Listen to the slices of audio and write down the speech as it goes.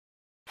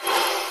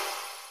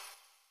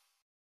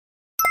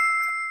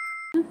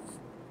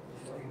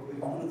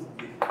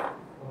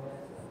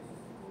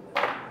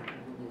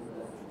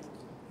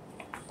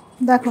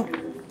দেখো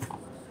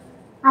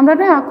আমরা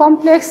না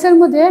কমপ্লেক্সের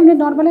মধ্যে এমনি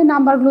নর্মালি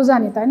নাম্বারগুলো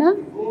জানি, তাই না?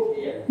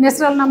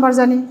 ন্যাচারাল নাম্বার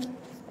জানি,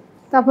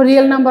 তারপর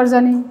রিয়েল নাম্বার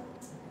জানি,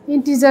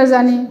 ইন্টিজার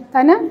জানি,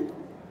 তাই না?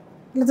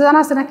 এগুলো তো জানা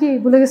আছে নাকি?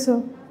 ভুলে গেছো?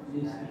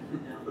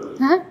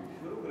 হ্যাঁ,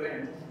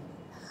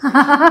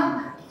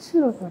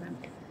 শুরু করেন।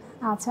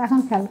 আচ্ছা, এখন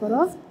খেয়াল করো,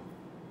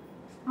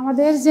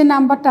 আমাদের যে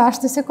নাম্বারটা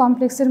আসতেছে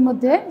কমপ্লেক্সের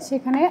মধ্যে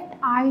সেখানে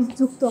আই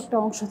যুক্ত একটা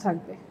অংশ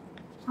থাকবে,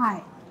 আই।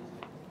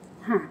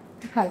 হ্যাঁ,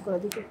 খেয়াল করো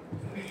দিকে,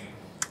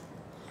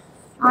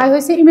 আই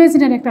হয়েছে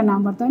ইমাজিনারি একটা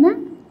নাম্বার, তাই না?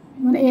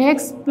 মানে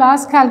এক্স প্লাস,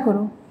 খেয়াল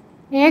করো,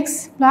 এক্স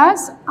প্লাস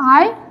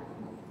আই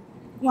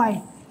ওয়াই,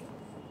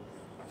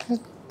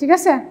 ঠিক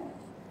আছে?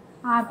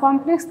 আর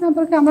কমপ্লেক্স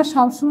নাম্বারকে আমরা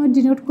সবসময়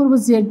ডিনোট করবো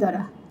জেড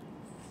দ্বারা,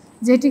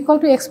 Z equal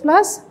to x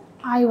plus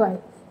I Y.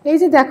 এই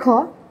যে দেখো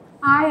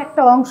আই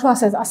একটা অংশ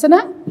আছে, আছে না?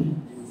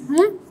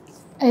 হ্যাঁ,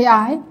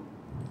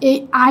 এই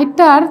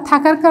আইটার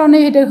থাকার কারণে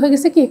এটা হয়ে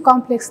গেছে কি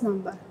কমপ্লেক্স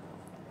নাম্বার,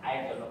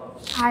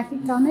 আই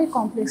কারণে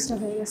কমপ্লেক্সটা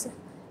হয়ে গেছে।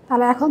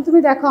 তাহলে এখন তুমি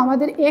দেখো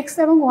আমাদের এক্স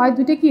এবং ওয়াই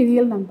দুটো কি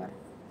real number,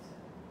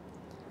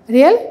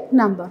 real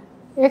number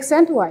x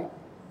and Y,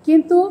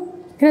 কিন্তু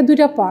এখানে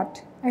দুইটা পার্ট,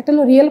 একটা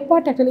হলো রিয়েল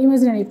পার্ট, একটা হলো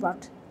ইমাজিনারি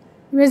পার্ট।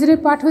 ইমাজিনারি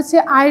পার্ট হচ্ছে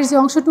আয়ের যে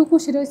অংশটুকু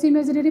সেটা হচ্ছে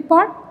ইমাজিনারি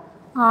পার্ট,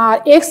 আর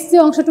এক্স যে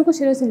অংশটুকু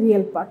সেটা হচ্ছে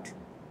রিয়েল পার্ট।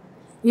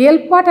 রিয়েল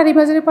পার্ট আর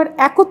ইমাজিনারি পার্ট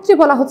একত্রে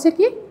বলা হচ্ছে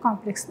কি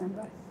কমপ্লেক্স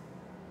নাম্বার।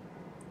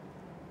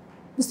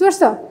 বুঝতে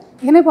পারছো?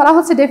 এখানে বলা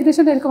হচ্ছে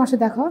ডেফিনেশনটা এরকম আসে,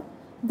 দেখো,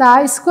 the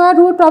square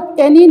root of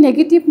any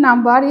negative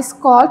number is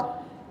called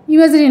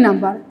imaginary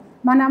number.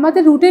 মানে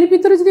আমাদের রুটের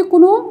ভিতরে যদি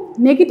কোনো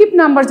নেগেটিভ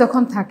নাম্বার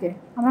যখন থাকে,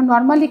 আমরা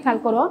নর্মালি খেয়াল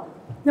করো,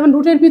 যেমন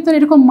রুটের ভিতরে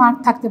এরকম মার্ক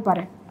থাকতে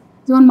পারে,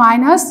 যেমন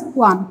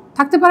 -1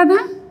 থাকতে পারে না,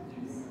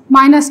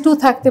 -2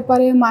 থাকতে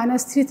পারে,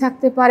 -3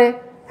 থাকতে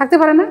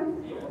পারে, না?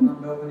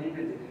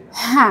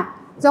 হ্যাঁ,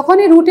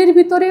 যখনই রুটের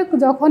ভিতরে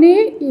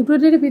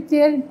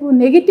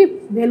নেগেটিভ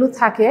ভ্যালু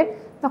থাকে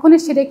তখনই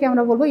সেটাকে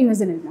আমরা বলবো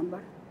ইমাজিনারি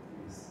নাম্বার।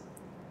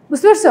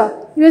 বুঝতে পারছো?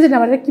 ইমাজিনারি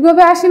নাম্বার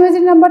কীভাবে আসে?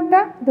 ইমাজিনারি নাম্বারটা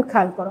একটু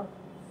খেয়াল করো,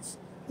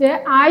 যে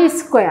আই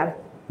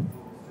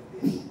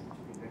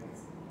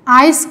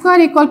স্কোয়ার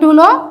ইকুয়াল টু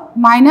হলো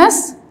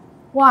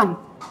 -1,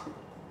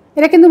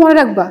 এটা কিন্তু মনে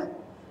রাখবা,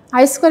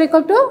 আই স্কোয়ার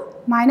ইকুয়াল টু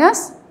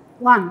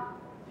 -1,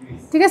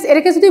 ঠিক আছে?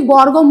 এটাকে যদি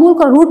বর্গমূল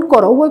করো, রুট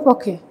করো উভয়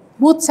পক্ষে,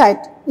 বুথ সাইড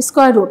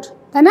স্কোয়ার রুট,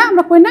 তাই না?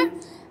 আমরা করি না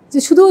যে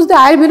শুধু যদি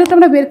আয়ের ভ্যালুটা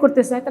আমরা বের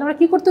করতে চাই তাহলে আমরা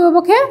কী করতে হবে?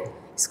 পক্ষে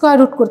স্কোয়ার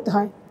রুট করতে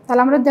হয়।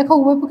 তাহলে আমরা দেখো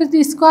উভয় পক্ষে যদি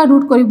স্কোয়ার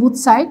রুট করি বুথ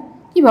সাইড,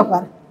 কী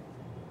ব্যাপার?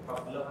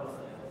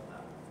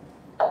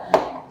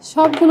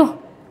 সবগুলো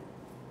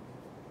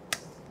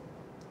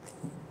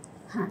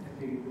হ্যাঁ,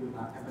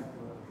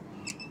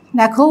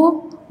 দেখো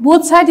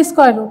বোথ সাইড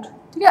স্কোয়ার রুট,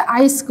 ঠিক আছে?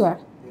 আই স্কোয়ার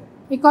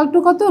ইকুয়াল টু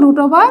কত?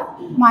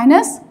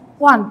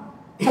 √/-1।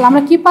 তাহলে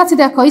আমরা কী পাচ্ছি?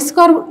 দেখো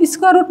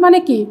স্কোয়ার রুট মানে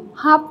কি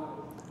হাফ,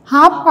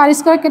 আর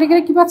স্কোয়ার কেটে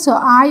কেটে কী পাচ্ছ?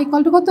 আই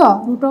ইকুয়াল টু কত?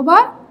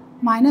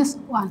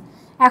 √/-1।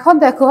 এখন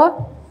দেখো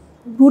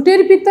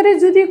রুটের ভিতরে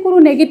যদি কোনো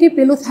নেগেটিভ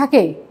ভ্যালু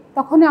থাকে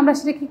তখনই আমরা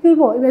সেটা কী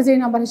করবো? ইমাজিনারি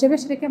নাম্বার হিসেবে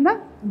সেটাকে আমরা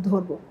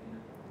ধরবো।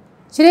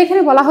 সেটা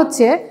এখানে বলা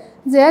হচ্ছে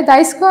যে the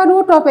square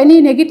root of any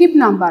negative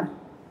number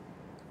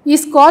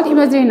is called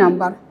imaginary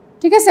number,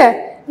 ঠিক আছে?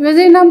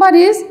 Imaginary number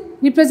is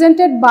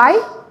represented by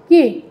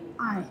কি?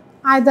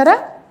 আই দ্বারা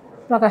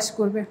প্রকাশ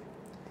করবে,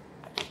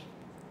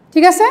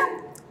 ঠিক আছে?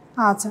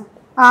 আচ্ছা,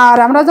 আর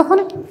আমরা যখন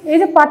এই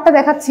যে পার্টটা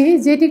দেখাচ্ছি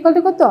জেড ইকুয়াল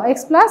টু কত?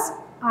 এক্স প্লাস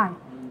আই,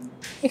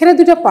 এখানে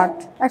দুটো পার্ট,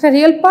 একটা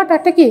রিয়েল পার্ট,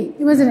 একটা কি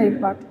ইমাজিনারি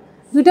পার্ট।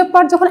 দুটো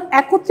পার্ট যখন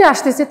একত্রে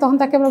আসতেছে তখন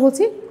তাকে আমরা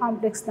বলছি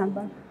complex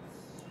number.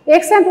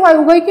 X and Y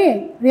উভয় কি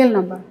রিয়েল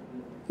নাম্বার,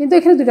 কিন্তু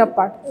এখানে দুটো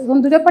পার্ট, যখন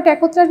দুটো পার্ট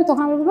একত্রে আসবে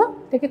তখন আমরা বলবো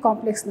এটাকে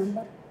কমপ্লেক্স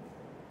নাম্বার,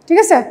 ঠিক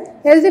আছে?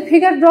 এর যদি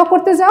ফিগার ড্র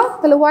করতে যাও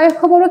তাহলে ওয়াই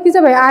অক্ষ বরাবর কী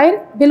যাবে? আয়ের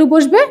ভ্যালু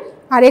বসবে,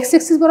 আর এক্স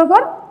এক্সিস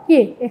বরাবর কি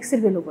এক্সের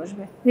ভ্যালু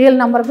বসবে, রিয়েল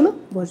নাম্বারগুলো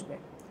বসবে।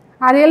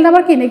 আর রিয়েল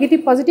নাম্বার কি নেগেটিভ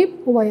পজিটিভ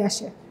উভয়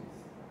আসে,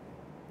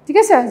 ঠিক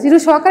আছে? 0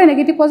 সহকারে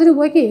নেগেটিভ পজিটিভ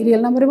উভয় কি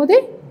রিয়েল নাম্বারের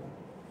মধ্যেই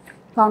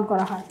কাউন্ট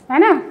করা হয়, তাই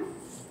না?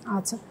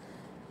 আচ্ছা,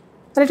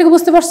 তাহলে এটাকে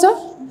বুঝতে পারছো?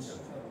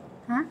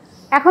 হ্যাঁ,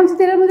 এখন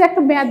যদি এর মধ্যে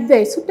একটা ম্যাথ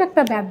দেয়, ছোট্ট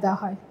একটা ম্যাথ দেওয়া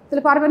হয়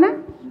তাহলে পারবে না?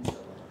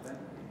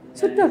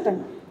 ছোট্ট একটা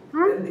ম্যাথ,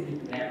 হ্যাঁ,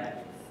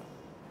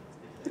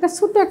 এটা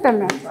ছোট্ট একটা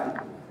ম্যাথ।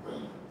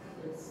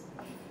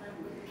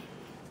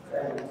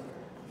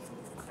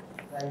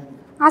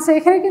 আচ্ছা,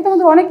 এখানে কিন্তু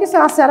আমাদের অনেক কিছু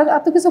আছে, আর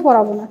এত কিছু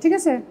পড়াবো না, ঠিক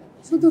আছে?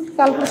 শুধু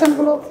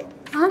ক্যালকুলেশনগুলো।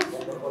 হ্যাঁ,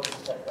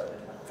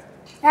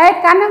 এক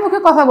কানে মুখে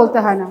কথা বলতে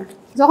হয় না,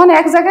 যখন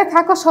এক জায়গায়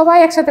থাকো সবাই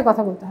একসাথে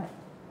কথা বলতে হয়।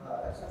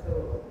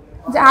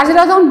 যে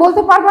আজরা যখন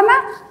বলতে পারবে না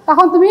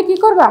তখন তুমি কি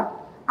করবা?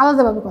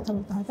 আলাদাভাবে কথা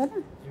বলতে হয়, তাই না?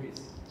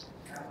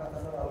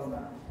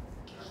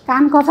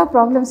 কান কথা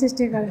প্রবলেম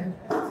সৃষ্টি করে।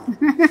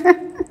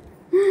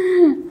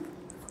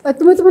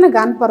 তুমি তো মানে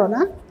গান পারো না?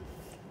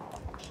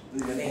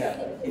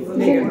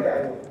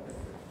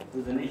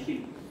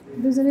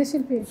 দুজনেই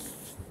শিল্পী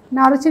না?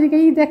 আরো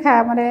ছেলেকেই দেখা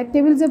মানে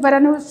টেবিল যে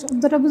বেড়ানোর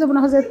শব্দটা বুঝে মনে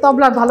হয় যে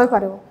তবলা ভালো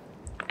পারে।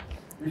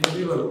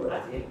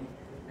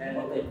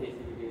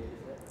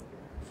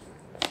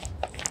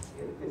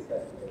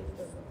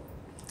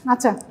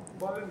 আচ্ছা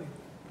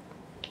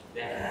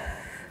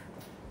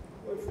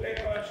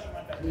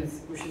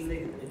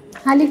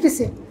হ্যাঁ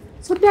লিখতেছি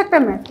ছোট্ট একটা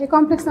ম্যাথ এই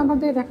কমপ্লেক্স নাম্বার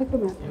দিয়ে দেখো একটু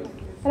ম্যাথ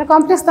তাহলে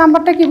কমপ্লেক্স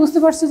নাম্বারটা কি বুঝতে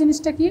পারছো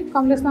জিনিসটা কি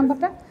কমপ্লেক্স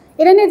নাম্বারটা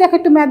এটা নিয়ে দেখো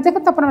একটু ম্যাথ দেখো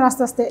তারপর আমরা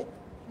আস্তে আস্তে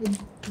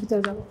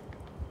ভিতরে যাবো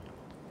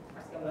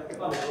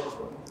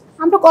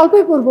আমরা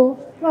গল্পই পড়বো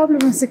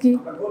প্রবলেম আছে কি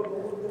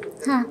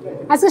হ্যাঁ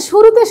আচ্ছা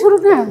শুরুতে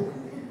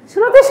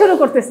শুরু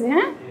করতেছি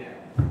হ্যাঁ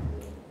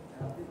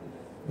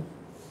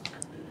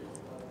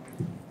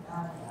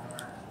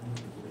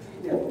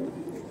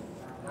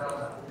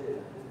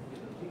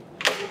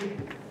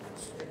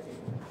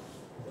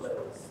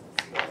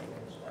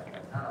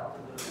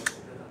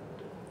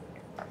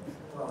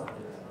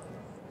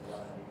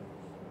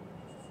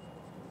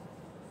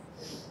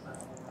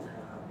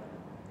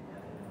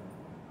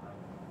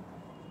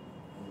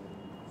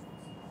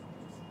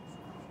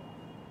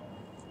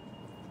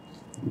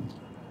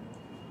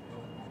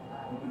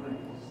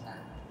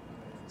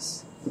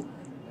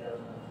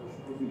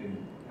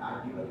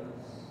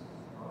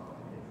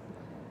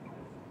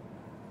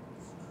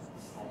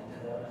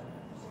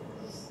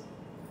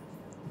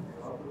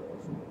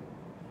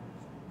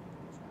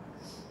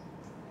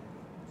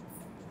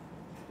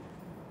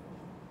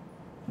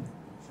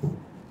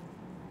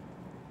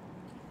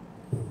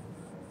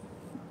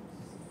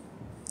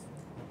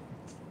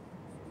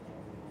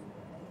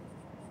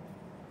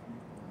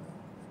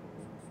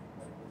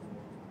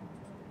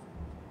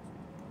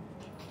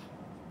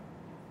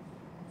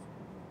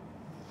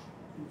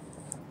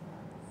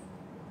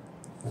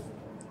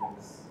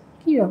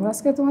কি ব্যাপার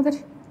আজকে তোমাদের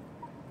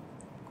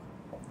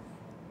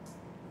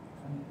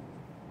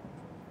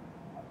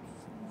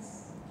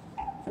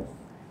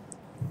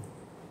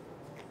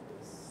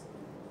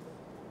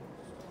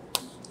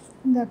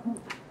দেখো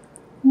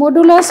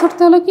মডুলাস অর্থ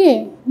হলো কি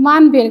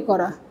মান বের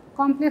করা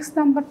কমপ্লেক্স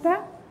নাম্বারটা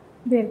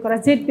বের করা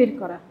জেড বের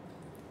করা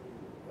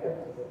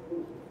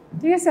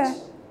ঠিক আছে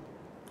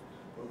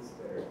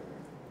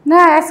না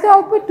আজকে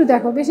অল্প একটু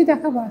দেখো বেশি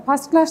দেখাবো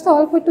ফার্স্ট ক্লাস তো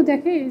অল্প একটু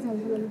দেখে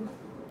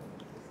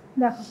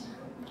দেখো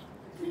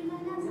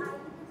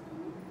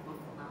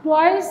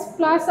twice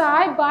plus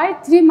I by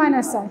 3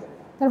 minus I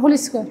তার হোল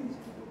স্কোয়ার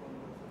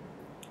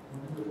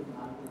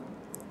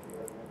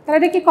তাহলে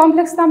এটা কি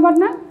কমপ্লেক্স নাম্বার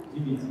না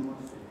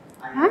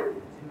হ্যাঁ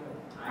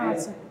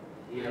আচ্ছা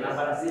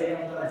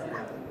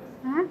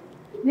হ্যাঁ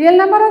রিয়েল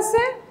নাম্বার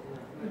আছে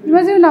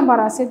ইমাজিনারি নাম্বার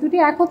আছে দুটি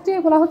একত্রে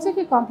বলা হচ্ছে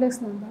কি কমপ্লেক্স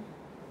নাম্বার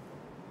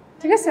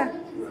ঠিক আছে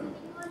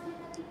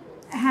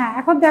হ্যাঁ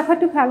এখন দেখো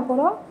একটু খেয়াল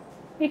করো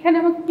এখানে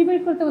আমাকে কী বের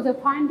করতে বলছে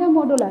ফাইন্ড দ্য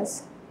মডুলাস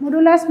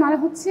মডুলাস মানে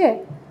হচ্ছে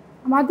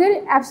আমাদের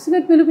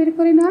অ্যাবসলিউট ভ্যালু বের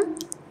করি না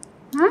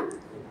হ্যাঁ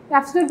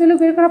অ্যাবসলিউট ভ্যালু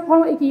বের করার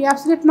ফর্ম কি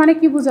অ্যাবসলিউট মানে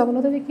কি বোঝা বলো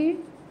তো দেখি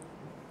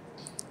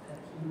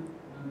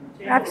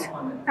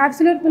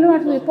অ্যাবসলিউট ভ্যালু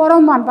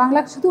পরম মান বাংলা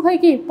শুধু হয়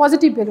কি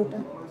পজিটিভ ভ্যালুটা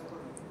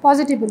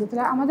পজিটিভ ভ্যালু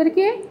তাহলে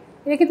আমাদেরকে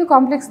এটা কিন্তু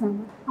কমপ্লেক্স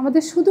নাম্বার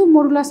আমাদের শুধু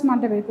মডুলাস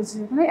মানটা বের করছে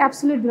মানে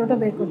অ্যাবসলিউট ভ্যালুটা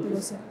বের করতে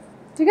বলছে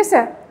ঠিক আছে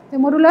তো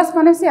মডুলাস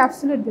মানে হচ্ছে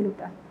অ্যাবসলিউট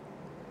ভ্যালুটা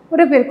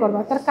ওটা বের করবা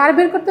তার কার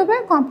বের করতে হবে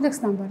কমপ্লেক্স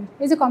নাম্বারের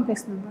এই যে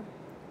কমপ্লেক্স নাম্বার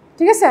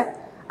ঠিক আছে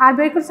আর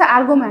বের করছে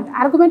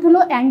আর্গুমেন্ট হলো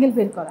অ্যাঙ্গেল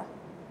বের করা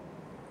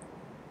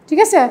ঠিক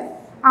আছে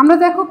আমরা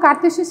দেখো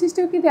কার্তেশীয়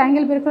সিস্টেমে কিন্তু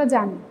অ্যাঙ্গেল বের করা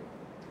জানি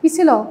কী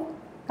ছিল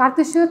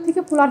কার্তেশীয়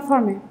থেকে পোলার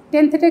ফর্মে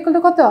টেন থিটা ইকুয়াল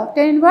টু কত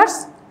ten inverse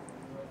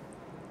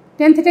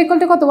tan theta equal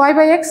to কত ওয়াই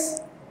বাই এক্স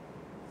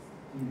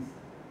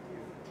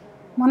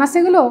মনে আছে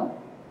এগুলো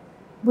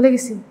ভুলে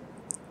গেছি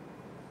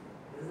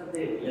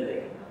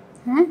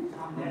হ্যাঁ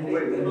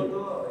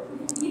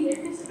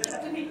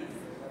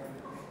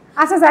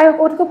আচ্ছা যাই হোক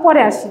ওটুকু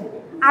পরে আসি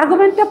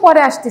আর্গুমেন্টটা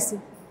পরে আসতেছি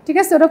ঠিক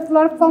আছে ওটা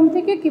পোলার ফর্ম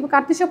থেকে কি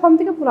কার্তেশীয় ফর্ম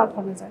থেকে পোলার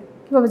ফর্মে যায়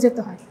কীভাবে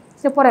যেতে হয়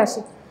সেটা পরে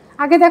আসি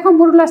আগে দেখো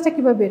মডুলাসটা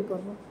কীভাবে বের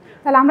করবো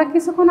তাহলে আমরা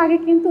কিছুক্ষণ আগে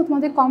কিন্তু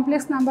তোমাদের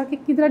কমপ্লেক্স নাম্বারকে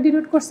কী দ্বারা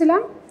ডিনোট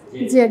করছিলাম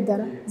জেড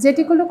দ্বারা জেড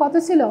ইকুয়াল টু কত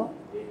ছিল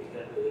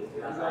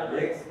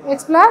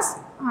এক্স প্লাস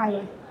আই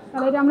ওয়াই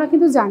তাহলে এটা আমরা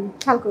কিন্তু জানি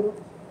খেয়াল করো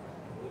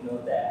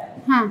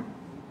হ্যাঁ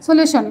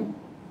সলিউশনে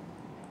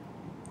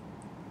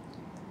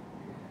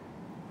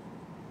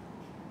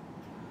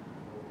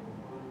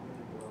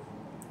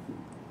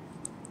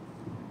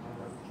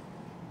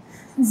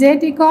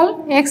Z equal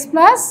x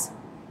plus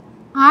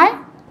I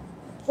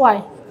Y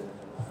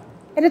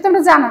এটা তো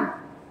আমরা জানা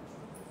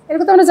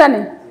এরকম তো আমরা জানি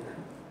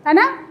তাই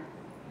না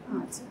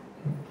আচ্ছা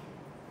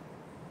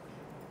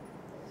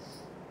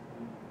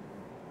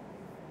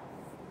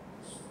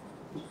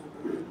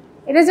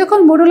এটা যখন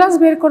মডুলাস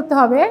বের করতে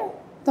হবে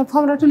তার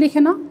ফর্মুলা একটু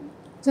লিখে নাও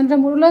যখন এটা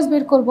মডুলাস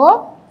বের করব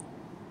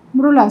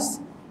মডুলাস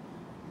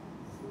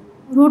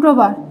রুট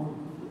ওভার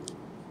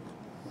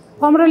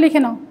ফর্মুলা লিখে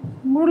নাও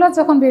মডুলাস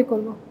যখন বের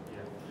করব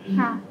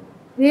হ্যাঁ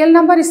রিয়েল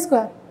নাম্বার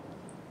স্কোয়ার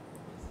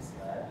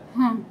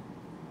হ্যাঁ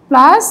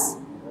প্লাস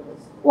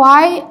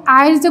ওয়াই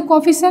আইয়ের যে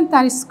কোএফিসিয়েন্ট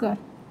তার স্কোয়ার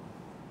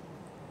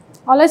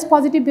অলওয়েজ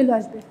পজিটিভ ভ্যালু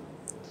আসবে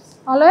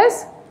অলওয়েজ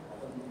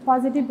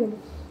পজিটিভ ভ্যালু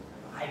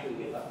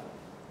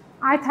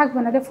আই থাকবে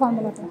না এটা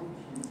ফর্মুলাটা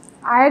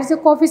আয়ের যে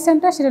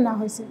কোএফিসিয়েন্টটা সেটা না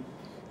হয়েছে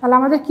তাহলে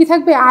আমাদের কি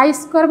থাকবে আই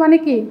স্কোয়ার মানে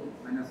কি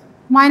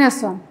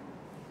 -1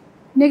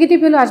 নেগেটিভ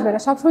ভ্যালু আসবে না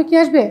সবসময় কী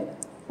আসবে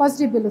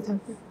পজিটিভ ভ্যালু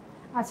থাকবে।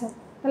 আচ্ছা,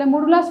 তাহলে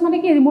মডুলাস মানে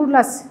কি?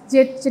 মডুলাস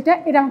যেটা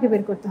এটা আমাকে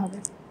বের করতে হবে।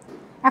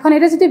 এখন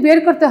এটা যদি বের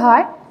করতে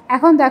হয়,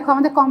 এখন দেখো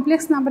আমাদের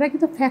কমপ্লেক্স নাম্বারে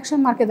কিন্তু ফ্র্যাকশন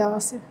মার্কে দেওয়া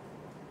আছে,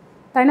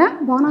 তাই না?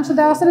 ভগ্নাংশ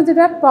দেওয়া আছে না,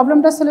 যেটা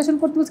প্রবলেমটা সলিউশন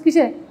করতে হচ্ছে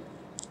কিসে?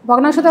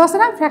 ভগ্নাংশ দেওয়া আছে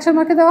না, ফ্র্যাকশন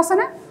মার্কে দেওয়া আছে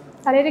না?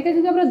 আর এটাকে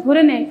যদি আমরা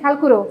ধরে নেই, খেয়াল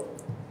করো,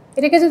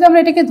 এটাকে যদি আমরা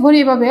এটাকে ধরি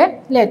এভাবে,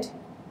 লেট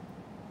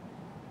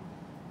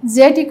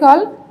জেড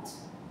ইকুয়াল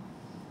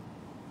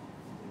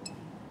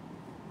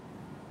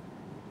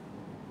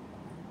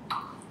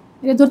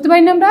এটা ধরতে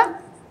পারি না আমরা?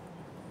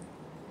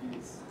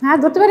 হ্যাঁ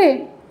ধরতে পারি,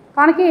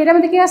 কারণ কি এটার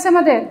মধ্যে কি আছে?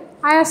 আমাদের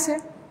আয় আছে।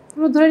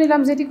 আমরা ধরে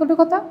নিলাম জেড ইকুয়াল টু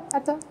কত?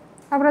 এত।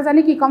 আমরা জানি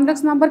কি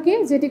কমপ্লেক্স নাম্বার কি?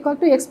 Z equal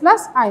to x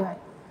plus I Y.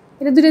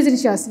 এটা দুটো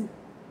জিনিস আছে।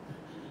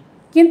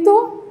 কিন্তু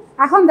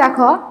এখন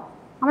দেখো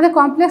আমাদের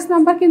কমপ্লেক্স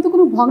নাম্বার কিন্তু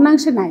কোনো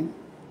ভগ্নাংশে নাই,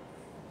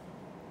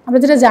 আমরা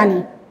যেটা জানি।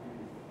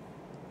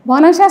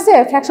 ভগ্নাংশে আছে,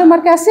 ফ্র্যাকশন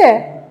মার্কে আছে,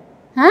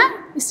 হ্যাঁ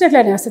স্ট্রেট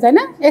লাইনে আছে, তাই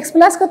না? এক্স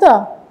প্লাস কত?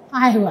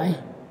 আই ওয়াই,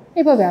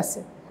 এইভাবে আছে।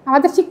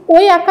 আমাদের ঠিক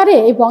ওই আকারে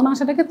এই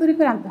ভগ্নাংশটাকে তৈরি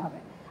করে আনতে হবে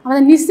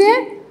আমাদের নিচে।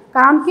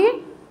 কারণ কি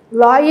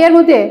এর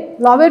মধ্যে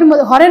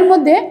হরের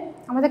মধ্যে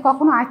আমাদের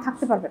কখনো আয়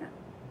থাকতে পারবে না।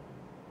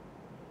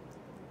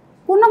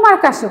 পূর্ণ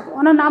মার্ক আসুক,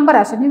 অন্য নাম্বার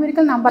আসে,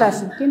 নিউমেরিক্যাল নাম্বার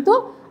আসুক, কিন্তু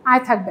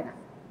আয় থাকবে না।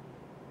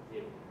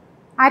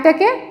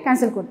 আয়টাকে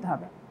ক্যান্সেল করতে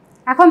হবে।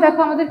 এখন দেখো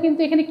আমাদের কিন্তু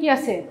এখানে কি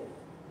আছে?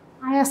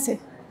 আয় আছে,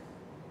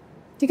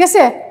 ঠিক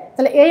আছে?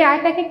 তাহলে এই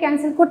আয়টাকে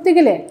ক্যান্সেল করতে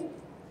গেলে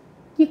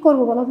কি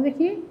করবো বলো তো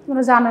দেখি?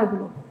 তোমরা জানো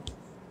এগুলো,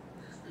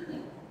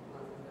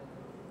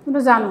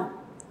 তোমরা জানো।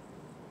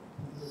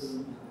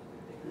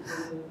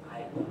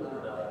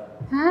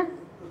 হ্যাঁ,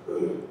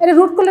 এটা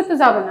রুট করলে তো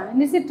যাবে না,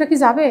 নিচেরটা কি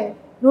যাবে?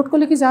 রুট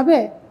করলে কি যাবে?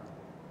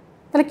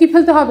 তাহলে কি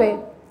ফেলতে হবে?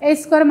 এ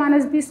square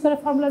minus B square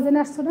formula জেনে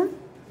আসছো না?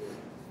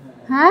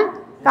 হ্যাঁ,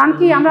 কারণ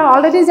কি আমরা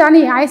অলরেডি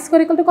জানি আই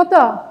স্কোয়ার ইকুয়াল টু কত?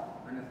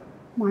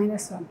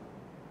 -1।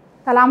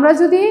 তাহলে আমরা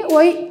যদি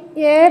ওই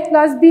এ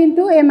প্লাস বি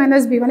ইন্টু এ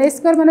মাইনাস বি মানে এ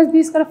square minus B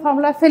square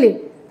formula ফেলি,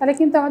 তাহলে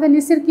কিন্তু আমাদের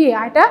নিচের কি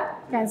আয়টা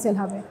ক্যান্সেল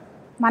হবে।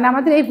 মানে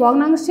আমাদের এই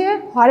ভগ্নাংশে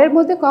হরের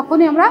মধ্যে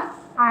কখনই আমরা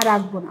আয়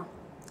রাখবো না,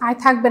 আয়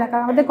থাকবে না,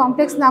 কারণ আমাদের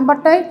কমপ্লেক্স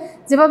নাম্বারটাই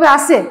যেভাবে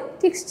আসে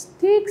ঠিক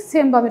ঠিক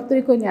সেমভাবে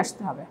তৈরি করে নিয়ে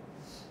আসতে হবে।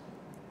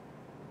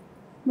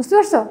 বুঝতে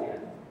পারছো?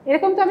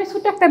 এরকম তো আমি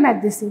ছোটো একটা ম্যাথ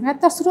দিছি, ম্যাথ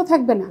তো ছোটো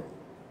থাকবে না,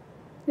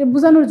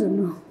 বোঝানোর জন্য,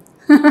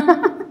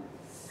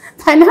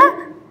 তাই না?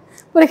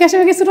 পরীক্ষার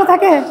সময় কি ছোটো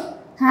থাকে?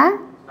 হ্যাঁ,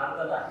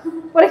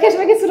 পরীক্ষার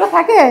সময় কি ছোটো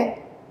থাকে?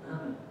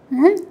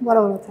 হ্যাঁ, বড়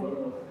বড় থাকে।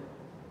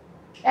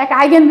 এক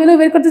আইগেন ভ্যালু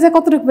বের করতে যায়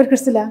কতটুকু বের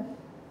করছিলাম?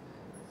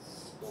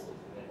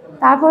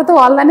 তারপরে তো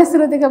অনলাইনে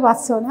ছিল দেখে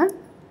পাচ্ছো না?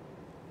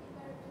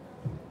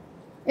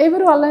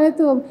 এইবারে অনলাইনে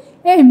তো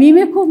এই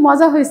মিমে খুব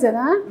মজা হয়েছে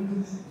না?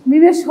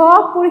 মিমের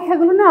সব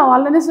পরীক্ষাগুলো না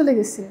অনলাইনে চলে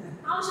গেছে,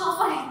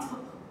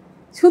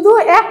 শুধু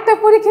একটা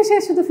পরীক্ষা সে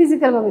শুধু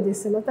ফিজিক্যাল ভাবে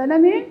দিয়েছিল, তাই না?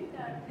 আমি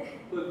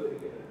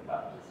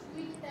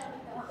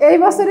এই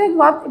বছরে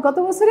গত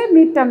বছরে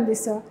মিড টার্ম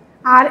দিছ,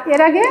 আর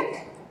এর আগে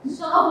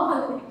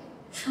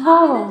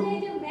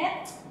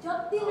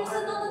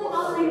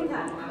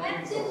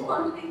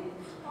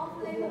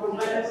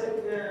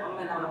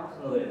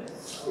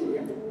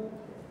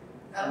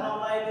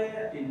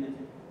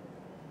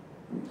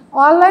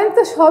অনলাইন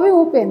তো সবই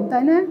ওপেন,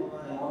 তাই না?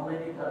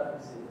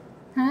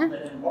 হ্যাঁ,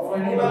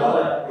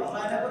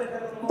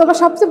 তবে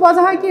সবচেয়ে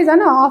মজা হয় কি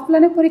জানো?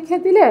 অফলাইনে পরীক্ষা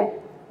দিলে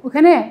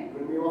ওখানে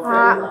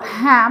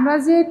হ্যাঁ আমরা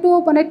যে একটু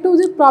মানে একটু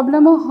যদি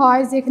প্রবলেমও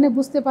হয় যে এখানে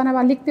বুঝতে পারে না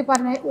বা লিখতে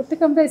পারে না,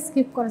 ওটাকে আমরা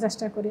স্কিপ করার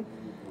চেষ্টা করি।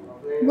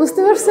 বুঝতে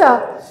পারছো?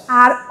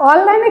 আর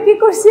অনলাইনে কি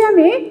করছি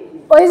আমি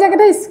ওই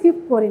জায়গাটা স্কিপ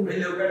করি না।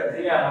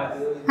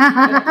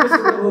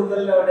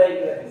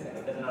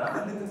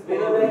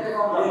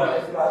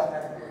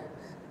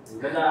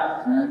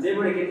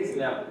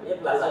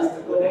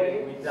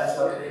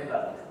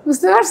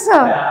 বুঝতে পারছো?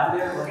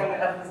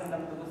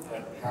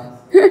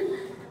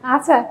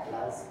 আচ্ছা,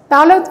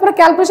 তাহলে তোমরা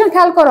ক্যালকুলেশন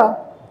খেয়াল করো,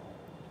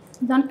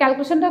 যখন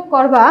ক্যালকুলেশনটা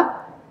করবা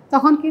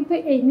তখন কিন্তু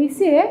এই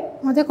নিচে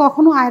আমাদের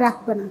কখনো আয়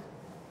রাখবে না,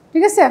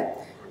 ঠিক আছে?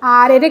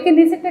 আর এটাকে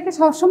নিচেরটাকে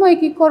সবসময়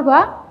কী করবা?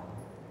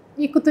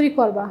 তৈরি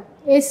করবা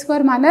এ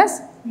স্কোয়ার মাইনাস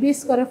বি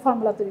স্কোয়ারের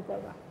ফর্মুলা তৈরি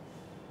করবা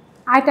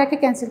আয়টাকে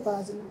ক্যান্সেল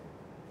করার জন্য,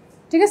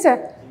 ঠিক আছে?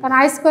 কারণ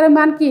আই স্কোয়ারের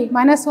মান কি?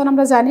 -1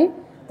 আমরা জানি,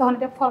 তখন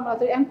এটা ফর্মুলা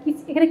তৈরি।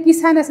 এখানে কী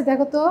সাইন আছে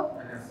দেখো তো?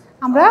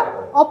 আমরা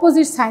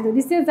অপোজিট সাইন দিই,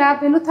 নিচে যা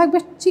ভ্যালু থাকবে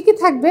ঠিকই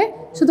থাকবে,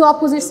 শুধু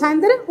অপোজিট সাইন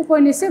দিয়ে উপরে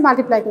নিচে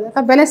মাল্টিপ্লাই করে,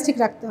 কারণ ব্যালেন্স ঠিক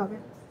রাখতে হবে।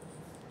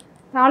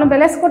 তাহলে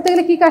ব্যালেন্স করতে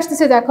গেলে কী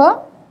আসতেছে দেখো?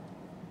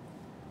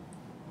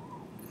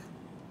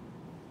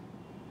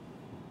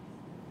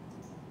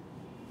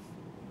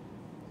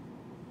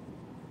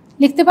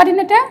 লিখতে পারি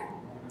না,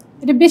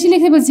 এটা বেশি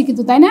লিখে বলছি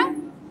কিন্তু, তাই না?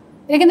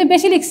 এটা কিন্তু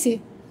বেশি লিখছি,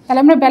 তাহলে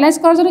আমরা ব্যালেন্স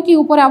করার জন্য কি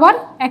উপরে আবার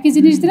একই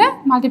জিনিস দিয়ে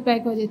মাল্টিপ্লাই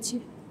করে দিচ্ছি।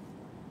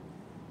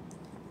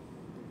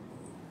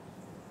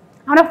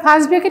 আমরা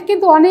ফার্স্ট ব্র্যাকেট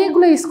কিন্তু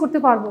অনেকগুলো ইউজ করতে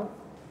পারবো,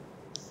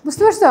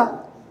 বুঝতে পারছো?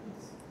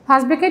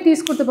 ফার্স্ট ব্র্যাকেট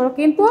ইউজ করতে পারবো,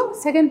 কিন্তু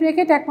সেকেন্ড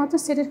ব্র্যাকেট একমাত্র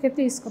সেটের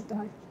ক্ষেত্রে ইউজ করতে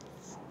হয়।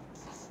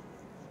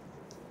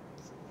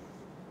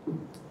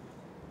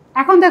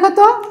 এখন দেখো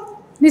তো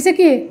নিচে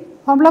কি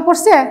ফর্মুলা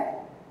পড়ছে?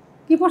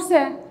 কি পড়ছে?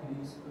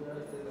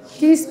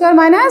 টি স্কোয়ার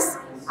মাইনাস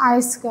আই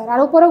স্কোয়ার, আর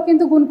উপরেও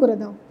কিন্তু গুণ করে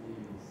দাও,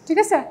 ঠিক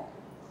আছে?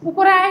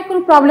 উপরে আয়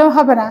কোনো প্রবলেম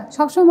হবে না।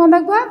 সবসময় মনে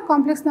রাখবা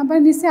কমপ্লেক্স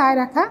নাম্বারের নিচে আয়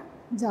রাখা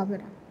যাবে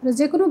না,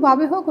 যে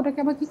কোনোভাবে হোক ওটাকে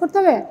আবার কী করতে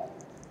হবে,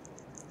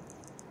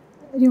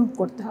 রিমুভ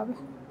করতে হবে।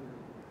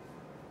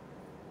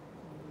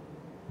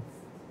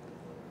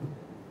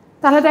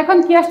 তাহলে এখন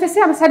কি আসতেছে,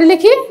 আমি সাইডে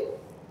লিখি,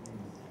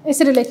 এই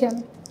সাইডে লিখি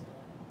আমি,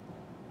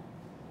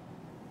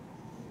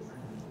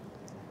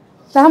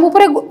 তাহলে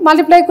উপরে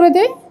মাল্টিপ্লাই করে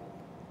দিই,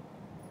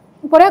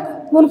 উপরে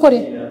গুণ করি,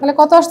 তাহলে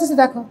কত আসতেছে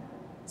দেখো,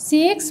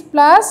 6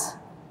 plus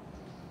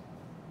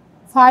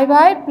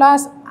 5i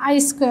plus I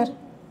square,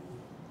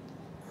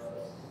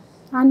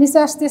 আর নিচে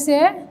আসতেছে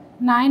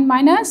 9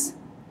 মাইনাস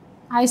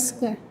আই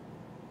স্কোয়ার।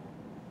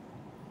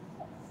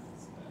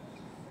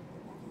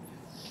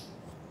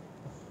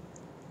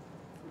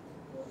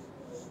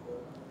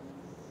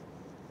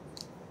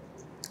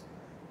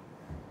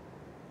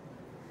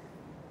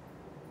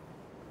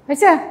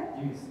 হয়েছে?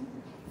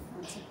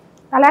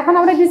 তাহলে এখন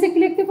আমরা নিচে কি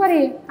লিখতে পারি,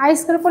 আই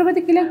স্কোয়ার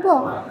পরিবর্তে কি লিখবো,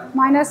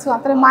 -1,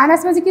 তাহলে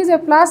মাইনাস মাঝে কি হয়ে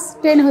যাবে, প্লাস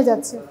 10 হয়ে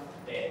যাচ্ছে,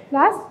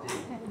 প্লাস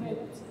 10 হয়ে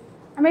যাচ্ছে।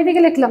 আমি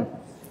এদিকে লিখলাম,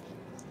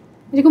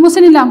 এরকম মুছে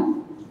নিলাম।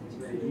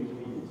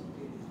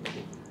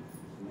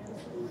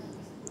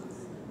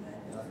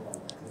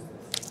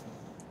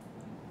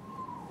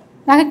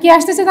 তাকে কি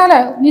আসতেছে, তাহলে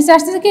নিচে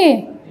আসতেছে কি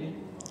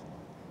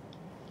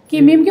কি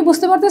মিম কি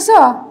বুঝতে পারতেছো?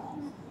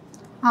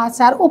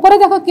 আচ্ছা, আর উপরে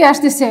দেখো কি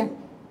আসতেছে,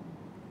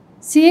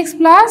 6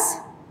 প্লাস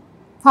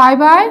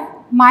 5i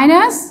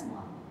মাইনাস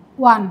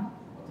 1,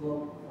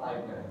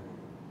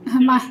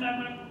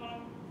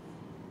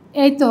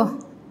 এই তো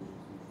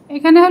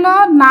এখানে হলো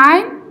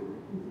 9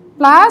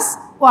 প্লাস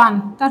 1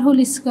 তার হোল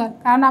স্কোয়ার,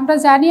 কারণ আমরা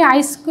জানি I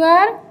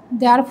square,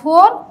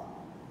 therefore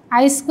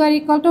I square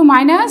equal to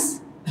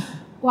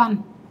 -1।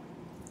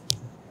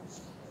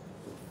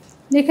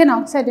 লিখে নাও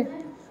সাইডে।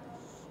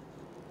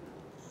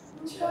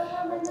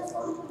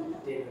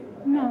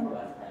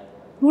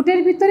 রুটের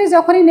ভিতরে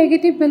যখনই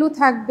নেগেটিভ ভ্যালু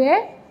থাকবে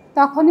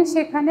তখনই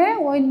সেখানে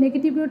ওই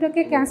নেগেটিভ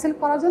ভ্যালুটাকে ক্যান্সেল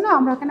করার জন্য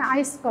আমরা এখানে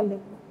আই স্কোয়ার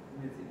লিখব,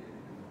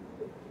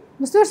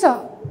 বুঝতে পারছো?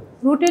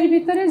 রুটের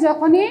ভিতরে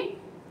যখনই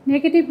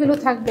নেগেটিভ ভ্যালু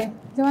থাকবে,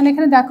 যেমন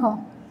এখানে দেখো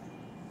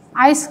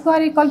আই স্কোয়ার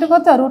ইকুয়াল টু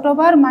কত,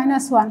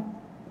 √1,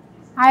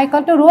 আই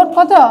ইকুয়াল টু রুট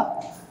কত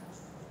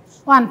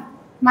 1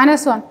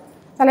 -1,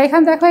 তাহলে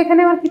এখানে দেখো এখানে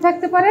আমার কী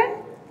থাকতে পারে,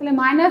 তাহলে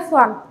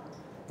 -1,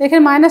 তো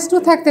এখানে -2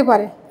 থাকতে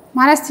পারে,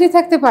 -3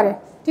 থাকতে পারে,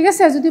 ঠিক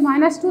আছে? যদি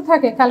 -2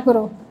 থাকে, খেয়াল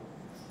করো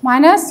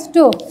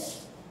 -2,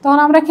 তখন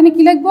আমরা এখানে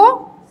কী লিখবো,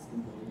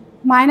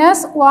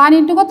 -1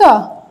 ইন্টু কত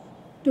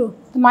 2,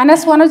 তো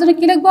 -1-এর জন্য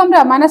কী লিখবো আমরা,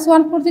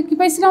 -1 করতে কী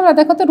পাইছিলাম আমরা,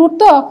 দেখো তো রুট,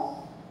 তো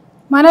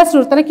মাইনাস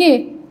রুট, তাহলে কি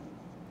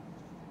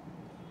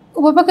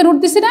উভয় পক্ষে রুট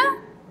দিছি না,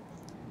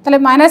 তাহলে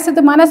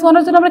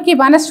 -1-এর জন্য আমরা কি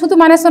শুধু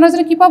 -1-এর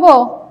জন্য কী পাবো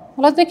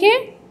বলো দেখি,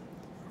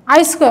 আই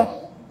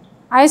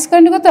স্কোয়ার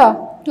ইন্টু কত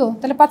 2,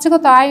 তাহলে পাচ্ছে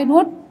কত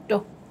i√2,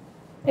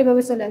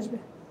 এইভাবে চলে আসবে।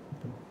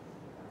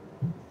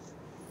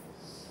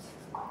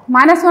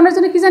 -1-এর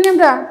জন্য কি জানি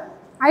আমরা,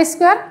 আই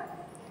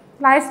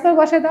স্কোয়ার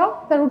বসে দাও,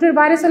 তা রুটের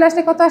বাইরে চলে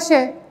আসলে কত আসে,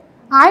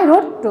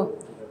 i√2,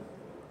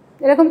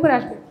 এরকম করে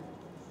আসবে।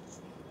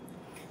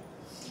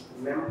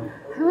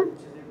 হ্যাঁ,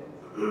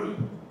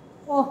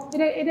 ও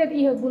এটা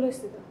ভুল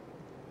হয়েছে, তো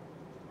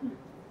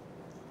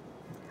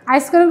আই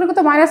স্কোয়ার কত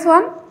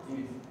 -1,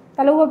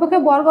 তাহলে উভয়পক্ষে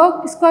বর্গ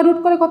স্কোয়ার রুট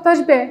করে কত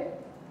আসবে,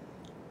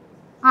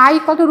 i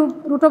ইকুয়াল টু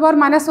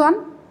 √1,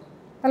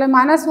 তাহলে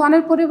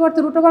 -1-এর পরিবর্তে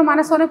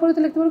 √1-1-এর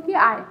পরিবর্তে লিখতে পারো কি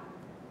i,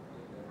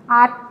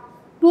 আর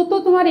 2 তো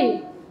তোমারই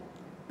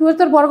 2 এর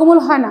তোর বর্গমূল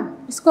হয় না,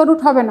 স্কোয়ার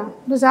রুট হবে না,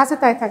 যা আছে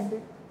তাই থাকবে।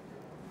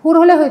 4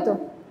 হলে হয়তো,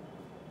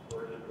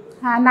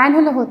 হ্যাঁ 9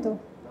 হলে হতো,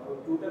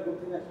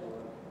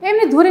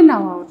 এমনি ধরে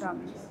নেওয়া, ওটা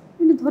আমি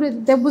এমনি ধরে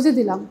বুঝে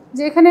দিলাম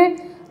যে এখানে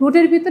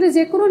রুটের ভিতরে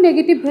যে কোনো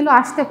নেগেটিভ ভ্যালু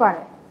আসতে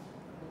পারে,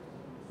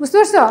 বুঝতে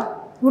পারছো?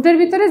 রুটের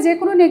ভিতরে যে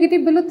কোনো নেগেটিভ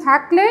ভ্যালু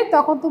থাকলে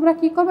তখন তোমরা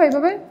কী করবে,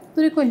 এইভাবে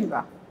তৈরি করে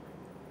নিবা।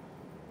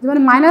 যেমন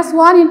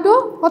 -1 ইন্টু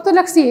কত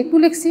লিখছি, 2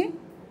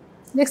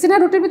 লিখছি না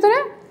রুটের ভিতরে,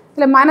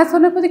 তাহলে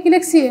 -1-এর প্রতি কী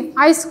লিখছি,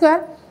 আই স্কোয়ার,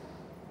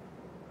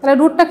 তাহলে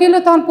রুটটা কী হলো,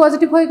 তখন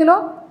পজিটিভ হয়ে গেল,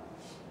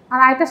 আর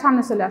আইটা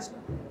সামনে চলে আসলো,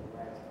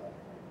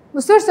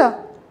 বুঝতে পারছো?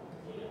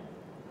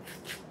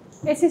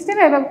 এই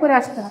সিস্টেমে এভাবে করে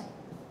আসতে হয়।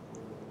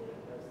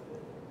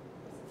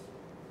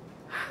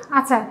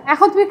 আচ্ছা,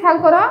 এখন তুমি খেয়াল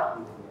করো,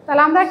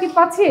 তাহলে আমরা কি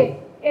পাচ্ছি,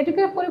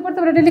 এটুকুর পরিবর্তে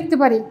আমরা এটা লিখতে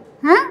পারি,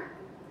 হ্যাঁ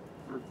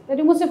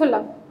এটা মুছে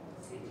ফেললাম।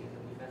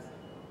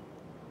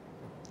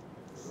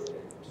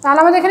 তাহলে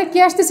আমাদের এখানে কি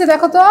আসতেছে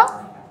দেখো তো,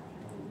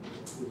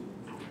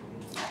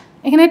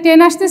 এখানে 10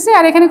 আসতেছে,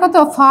 আর এখানে কত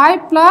 5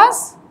 প্লাস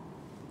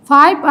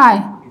 5i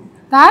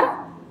তার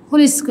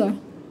হোল স্কোয়ার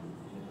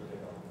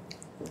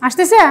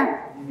আসতেছে।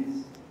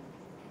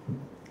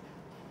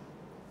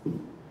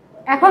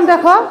 এখন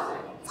দেখো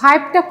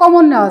 5টা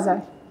কমন নেওয়া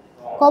যায়,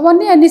 কমন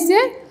নিয়ে নিচে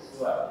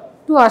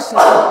 2 আসে,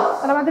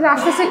 তাহলে আমাদের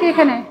আসতেছে কি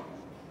এখানে,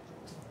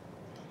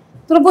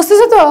 তোরা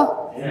বুঝতেছো তো,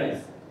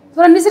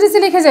 তোরা নিচে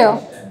লিখে যাও।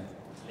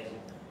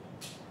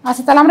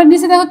 আচ্ছা, তাহলে আমরা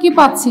নিচে দেখো কি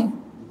পাচ্ছি,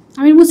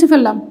 আমি মুছে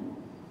ফেললাম।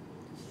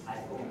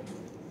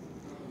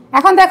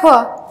 এখন দেখো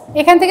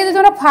এখান থেকে যদি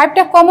আমরা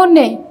 5টা কমন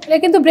নেই, এটা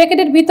কিন্তু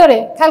ব্র্যাকেটের ভিতরে,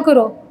 খেয়াল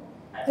করো,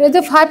 যদি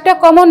 5টা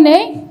কমন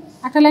নেই,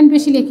 একটা লাইন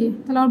বেশি লিখি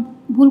তাহলে আমার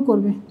ভুল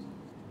করবে।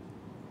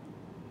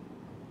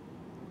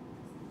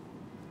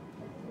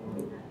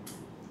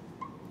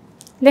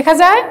 লেখা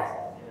যায়?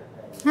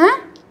 হ্যাঁ,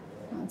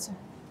 আচ্ছা।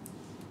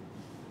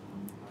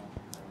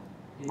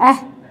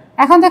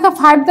 এখন দেখো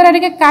 5 দ্বারা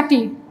এটাকে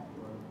কাটি,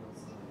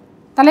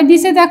 তাহলে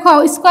নিচে দেখো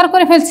স্কোয়ার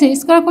করে ফেলছি,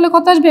 স্কোয়ার করলে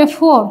কত আসবে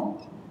 4,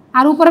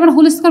 আর উপরে আমরা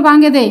হোল স্কোয়ার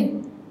ভাঙিয়ে দেই,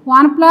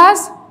 1 plus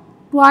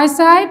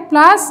 2i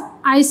plus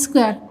i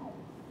square,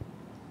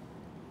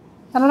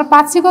 তাহলে আমরা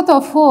পাচ্ছি কত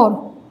 4,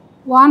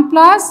 1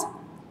 প্লাস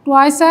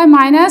 2i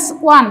মাইনাস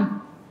 1।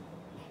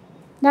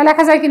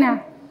 লেখা যায় কিনা?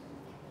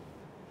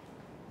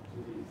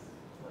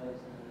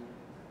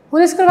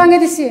 হোল স্কোয়ার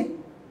ভাঙিয়ে দিচ্ছি,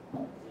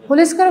 whole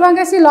square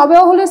ভাঙিয়েছি,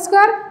 লবেও whole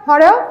square,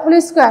 হরেও whole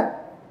square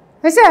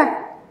হয়েছে।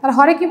 আর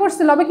হরে কি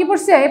পড়ছে, লবে কি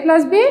পড়ছে, a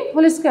plus B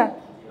whole square.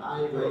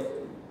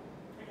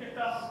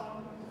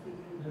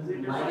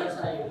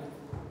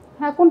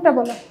 হ্যাঁ, কোনটা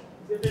বলো?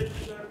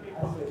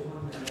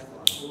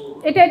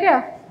 এটা এটা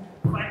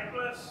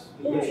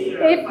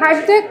এই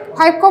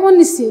 5 কমন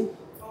নিচ্ছি,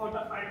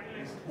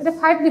 এটা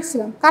 5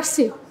 লিখছিলাম,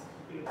 কাটছি,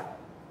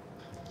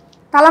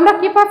 তাহলে আমরা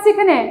কি পাচ্ছি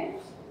এখানে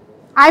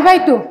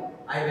i/2,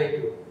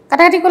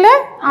 কাটাকাটি করলে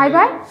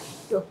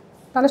i/2,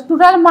 তাহলে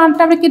টোটাল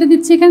মানটা আমরা কেটে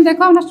দিচ্ছি। এখানে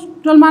দেখো আমরা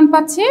টোটাল মান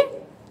পাচ্ছি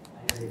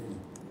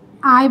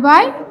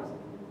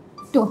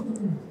i/2।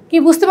 কি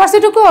বুঝতে পারছি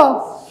এটুকু?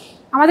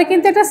 আমাদের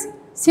কিন্তু একটা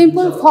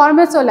সিম্পল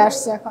ফর্মে চলে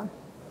আসছে, এখন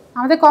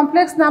আমাদের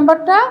কমপ্লেক্স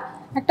নাম্বারটা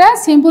একটা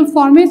সিম্পল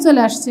ফর্মেই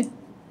চলে আসছে,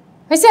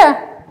 হয়েছে?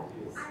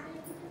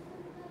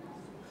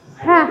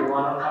 হ্যাঁ,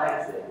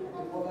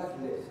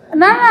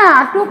 না না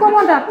 2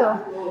 কমনটা তো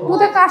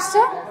 2তে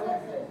কাটছে,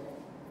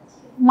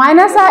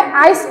 মাইনাস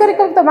i স্কোয়ার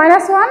কত,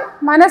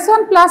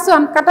 -1 প্লাস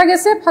 1 কাটা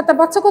গেছে, ফাতা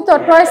পাচ্ছ কত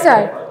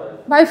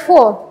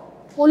 2i/4,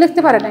 ও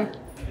লিখতে পারে নাই,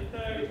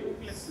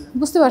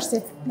 বুঝতে পারছি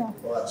না?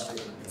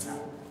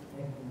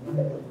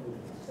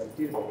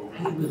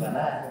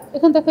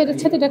 এখন দেখো এটার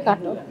সাথে এটা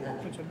কাটো,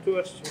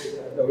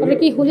 তাহলে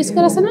কি হোল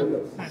স্কোয়ার আছে না,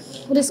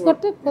 হোল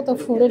স্কোয়ারটা কত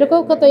 4,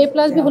 এটাকেও কত a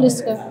plus B whole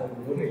square,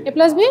 a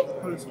plus B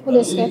whole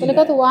square, তাহলে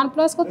কত 1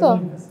 প্লাস কত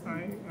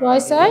 2i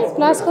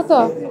প্লাস কত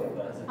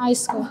i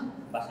স্কোয়ার,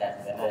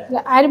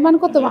 তাহলে i এর মান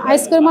কত, i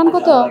স্কোয়ার মান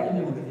কত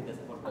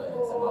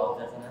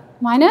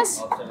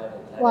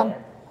 -1,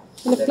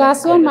 তাহলে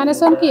 +1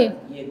 -1 কি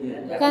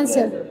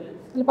ক্যান্সেল,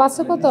 তাহলে পাচ্ছ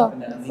কত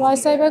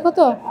 2i কত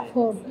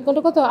 4 ইকুয়াল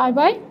টু কত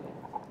i/2,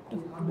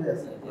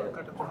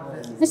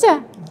 আচ্ছা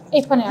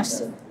এখানে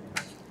আসছে।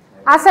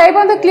 আচ্ছা, এই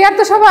পর্যন্ত ক্লিয়ার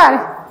তো সবার?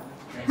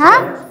 হ্যাঁ,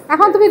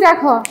 এখন তুমি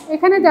দেখো,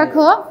 এখানে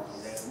দেখো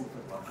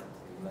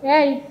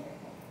এই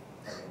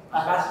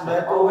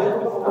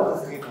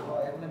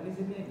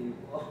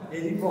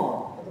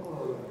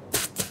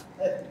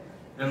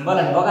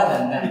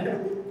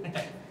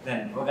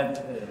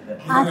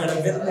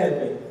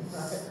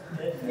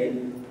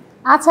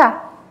আচ্ছা,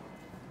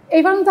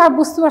 এইবার তো আর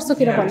বুঝতে পারছো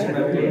কিরকম।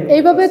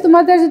 এইভাবে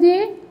তোমাদের যদি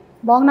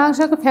ভগ্নাংশ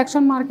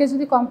ফ্র্যাকশন মার্কে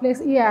যদি কমপ্লেক্স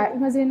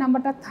ইমাজিনারি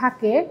নাম্বারটা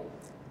থাকে,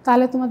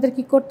 তাহলে তোমাদের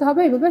কি করতে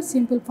হবে, এইভাবে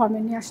সিম্পল ফর্মে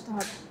নিয়ে আসতে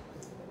হবে।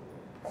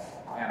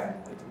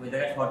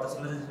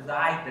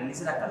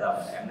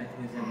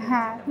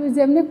 হ্যাঁ, তুমি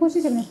যেমনি খুশি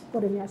সেমনি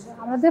করে নিয়ে আসো,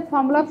 আমাদের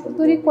ফর্মুলা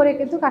তৈরি করে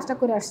কিন্তু কাজটা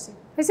করে আসছে,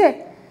 ঠিক আছে?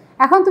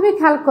 এখন তুমি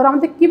খেয়াল করো,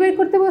 আমাদের কী বের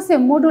করতে বলছে,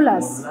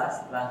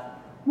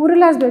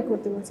 মডুলাস বের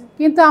করতে বলছে,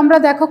 কিন্তু আমরা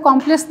দেখো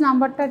কমপ্লেক্স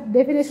নাম্বারটা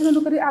ডেফিনেশন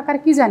অনুযায়ী আকার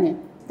কি জানি,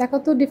 দেখো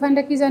তো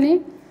ডিফাইনটা কি জানি,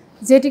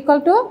 z =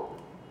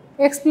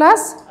 x +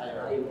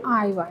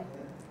 iy।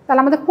 তাহলে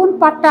আমাদের কোন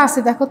পার্টটা আছে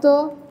দেখো তো,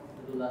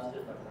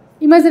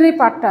 ইমাজিনারি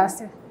পার্টটা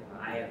আছে,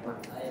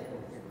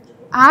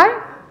 আর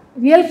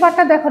রিয়েল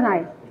পার্টটা দেখো নাই,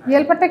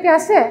 রিয়েল পার্টটা কি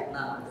আছে?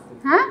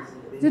 হ্যাঁ,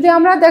 যদি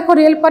আমরা দেখো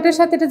রিয়েল পার্টের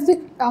সাথে এটা যদি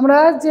আমরা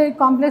যে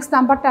কমপ্লেক্স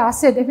নাম্বারটা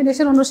আছে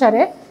ডেফিনেশন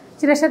অনুসারে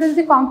সেটার সাথে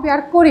যদি কম্পেয়ার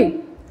করি,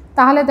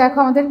 তাহলে দেখো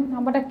আমাদের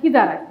নাম্বারটা কী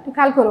দাঁড়ায়, একটু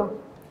খেয়াল করো,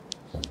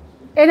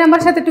 এই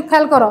নাম্বারের সাথে একটু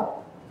খেয়াল করো,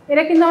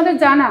 এটা কিন্তু আমাদের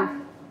জানা,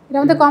 এটা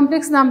আমাদের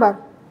কমপ্লেক্স নাম্বার,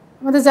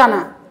 আমাদের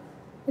জানা,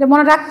 এটা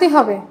মনে রাখতেই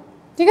হবে,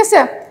 ঠিক আছে?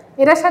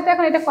 এটার সাথে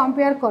এখন এটা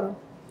কম্পেয়ার করো,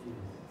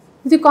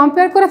 যদি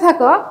কম্পেয়ার করে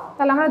থাকো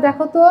তাহলে আমরা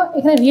দেখো তো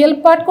এখানে রিয়েল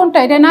পার্ট কোনটা,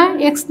 এটা না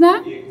এক্স না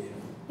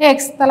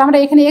এক্স, তাহলে আমরা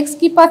এখানে এক্স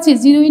কী পাচ্ছি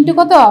 0 ×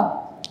 কত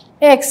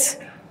এক্স,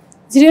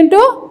 0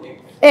 ×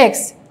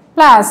 এক্স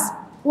প্লাস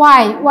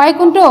ওয়াই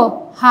কোনটো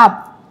হাফ,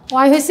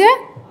 ওয়াই হয়েছে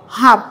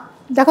হাফ,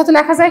 দেখো তো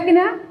লেখা যায়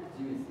কিনা,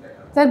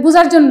 তাই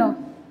বোঝার জন্য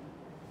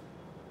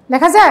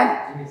লেখা যায়।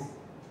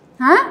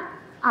 হ্যাঁ,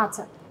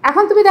 আচ্ছা,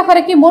 এখন তুমি দেখো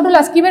কি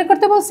মডুলাস কি বের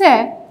করতে বলছে,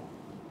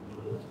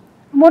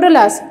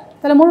 মডুলাস,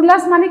 তাহলে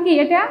মডুলাস মানে কি,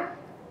 এটা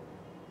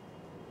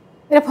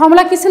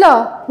ফর্মুলা কি ছিল,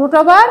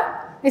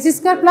 √x²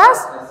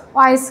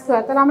 + y²,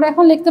 তাহলে আমরা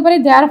এখন লিখতে পারি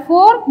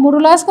দেয়ারফর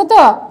মডুলাস কত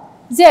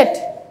z,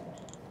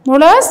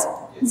 মডুলাস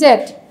z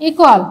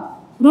ইকুয়াল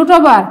 √,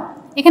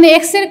 এখানে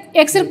x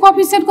এর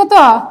কোএফিসিয়েন্ট কত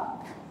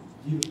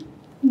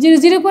 0,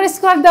 0 করে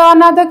স্কোয়ার দেওয়া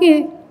না তো কি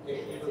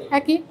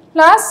একই,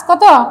 প্লাস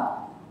কত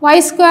y²,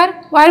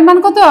 y এর মান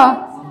কত,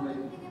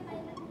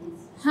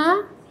 হ্যাঁ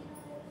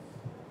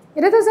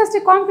এটা তো জাস্ট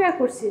কম্পেয়ার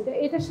করছি,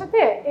 এটার সাথে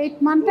এই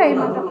মানটা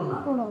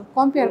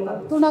কম্পেয়ার করো,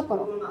 তুলনা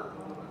করো।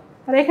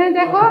 আর এখানে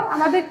দেখো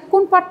আমাদের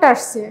কোন পার্টটা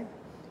আসছে,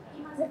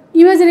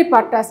 ইমেজিনারি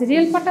পার্টটা আছে,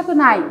 রিয়েল পার্টটা তো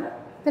নাই।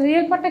 তাহলে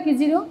রিয়েল পার্টটা কি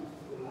 0,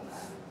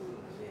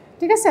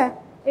 ঠিক আছে?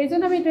 এই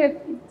জন্য আমি এটা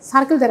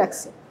সার্কেল দিয়ে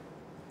রাখছি।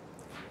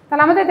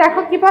 তাহলে আমাদের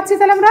দেখো কি পাচ্ছি,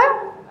 তাহলে আমরা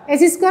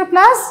x square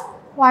plus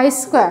Y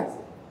square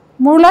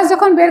modulus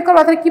যখন বের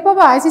করবো তাহলে কী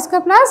পাবো, x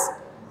square plus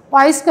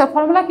Y square,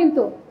 formula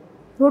কিন্তু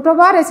root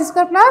over x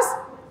square plus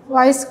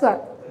Y square.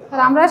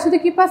 তাহলে আমরা শুধু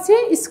কী পাচ্ছি,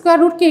 স্কোয়ার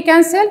রুট কি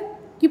ক্যান্সেল,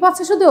 কী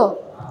পাচ্ছি শুধু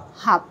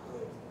হাফ।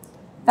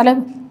 তাহলে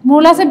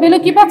মডুলাসের ভ্যালু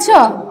কী পাচ্ছ,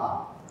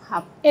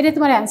 হাফ। এটাই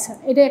তোমার অ্যান্সার,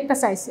 এটা একটা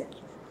চাইছে।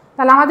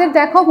 তাহলে আমাদের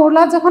দেখো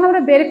মডুলাস যখন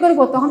আমরা বের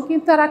করবো তখন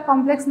কিন্তু আর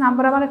কমপ্লেক্স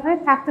নাম্বার আমার এখানে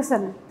থাকতেছে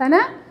না, তাই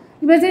না?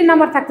 ইমেজিনারি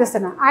নাম্বার থাকতেছে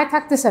না, আয়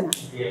থাকতেছে না,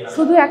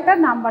 শুধু একটা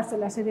নাম্বার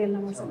চলে আসে, রিয়েল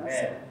নাম্বার চলে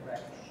আসে,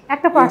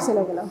 একটা পার্ট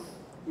চলে গেল।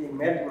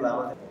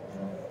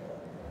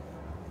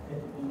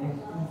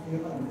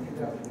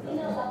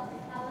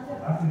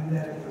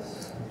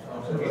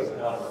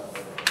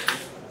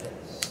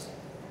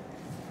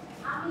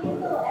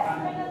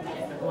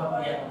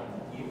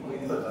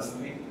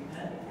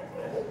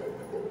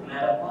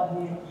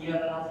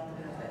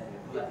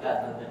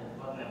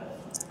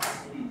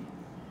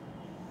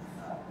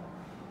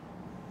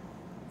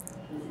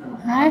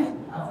 হ্যাঁ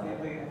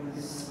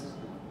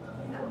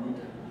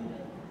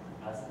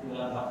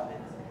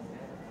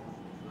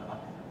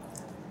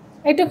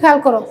একটু খেয়াল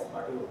করো,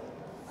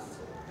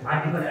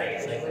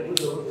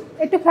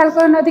 একটু খেয়াল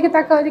করো না, ওদিকে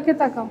তাকাও, ওদিকে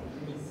তাকাও।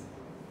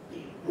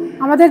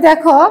 আমাদের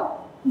দেখো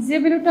যে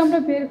ভ্যালুটা আমরা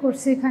বের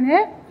করছি এখানে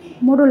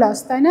মডুলাস,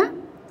 তাই না?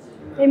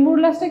 এই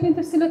মডুলাসটা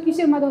কিন্তু ছিল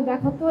কিসের মাধ্যমে,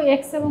 দেখো তো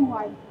এক্স এবং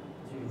ওয়াই।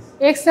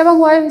 এক্স এবং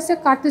ওয়াই হচ্ছে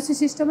কার্টেসিয়ান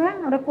সিস্টেমে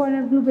আমরা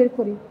কোঅর্ডিনেটগুলো বের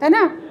করি, তাই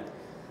না?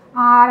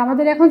 আর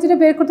আমাদের এখন যেটা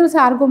বের করতে হচ্ছে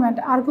আর্গুমেন্ট।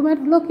 আর্গুমেন্ট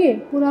হলো কি,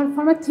 পোলার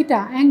ফর্মে থিটা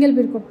অ্যাঙ্গেল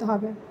বের করতে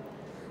হবে।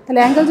 তাহলে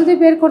অ্যাঙ্গেল যদি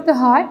বের করতে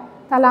হয়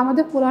তাহলে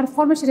আমাদের পোলার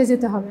ফর্মে সেটা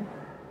যেতে হবে,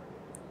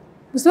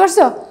 বুঝতে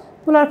পারছো?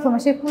 পোলার ফর্মে,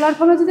 সেই পোলার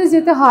ফর্মে যদি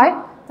যেতে হয়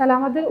তাহলে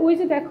আমাদের ওই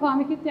যে দেখো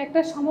আমি কিন্তু একটা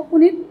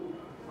সমকোণী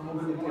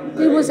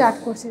ত্রিভুজ আর্ট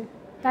করছি,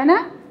 তাই না?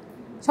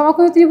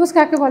 সমকোণী ত্রিভুজ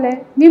কাকে বলে,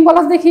 মিম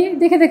বলো দেখি,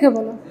 দেখে দেখে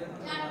বলো।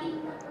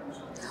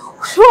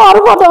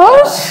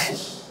 সর্বনাশ,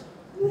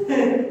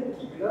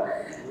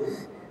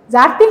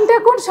 যার 3টা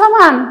কোণ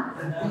সমান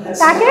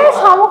তাকে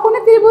সমকোণী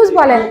ত্রিভুজ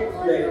বলে।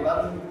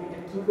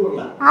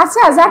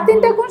 আচ্ছা, যার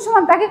 3টা কোণ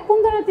সমান তাকে কোন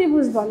ধরনের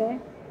ত্রিভুজ বলে?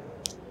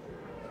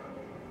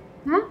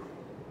 হ্যাঁ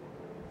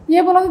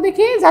ইয়ে বলো তো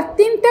দেখি, যার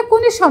 3টা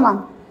কোণই সমান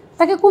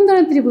তাকে কোন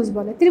ধরনের ত্রিভুজ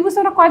বলে? ত্রিভুজ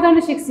আমরা কয়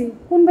ধরনের শিখছি,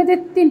 কোন বেদে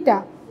 3টা,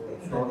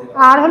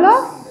 আর হলো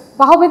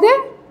বাহুবেদে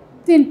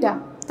 3টা,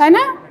 তাই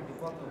না?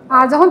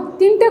 আর যখন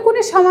 3টা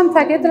কোণই সমান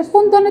থাকে তাহলে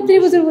কোন ধরনের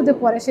ত্রিভুজের মধ্যে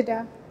পড়ে সেটা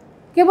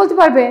কে বলতে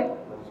পারবে?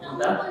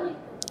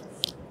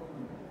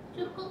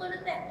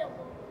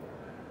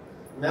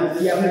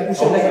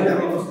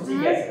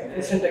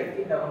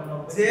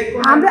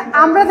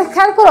 আমরা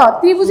খেয়াল করো,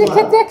 ত্রিভুজের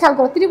ক্ষেত্রে খেয়াল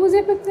করো,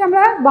 ত্রিভুজের ক্ষেত্রে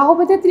আমরা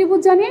বাহুবেদের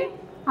ত্রিভুজ জানি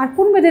আর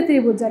কোন বেদের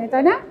ত্রিভুজ জানি,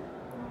 তাই না?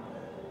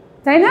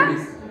 তাই না?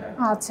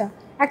 আচ্ছা,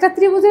 একটা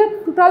ত্রিভুজের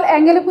টোটাল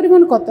অ্যাঙ্গেলের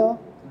পরিমাণ কত?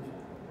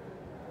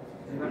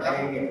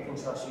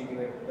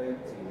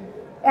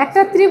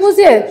 একটা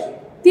ত্রিভুজের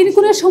 3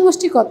 কোণের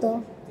সমষ্টি কত?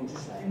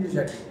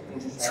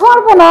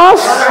 সর্বনাশ,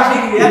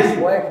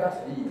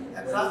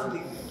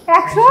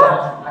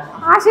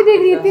 180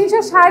 ডিগ্রি।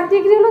 360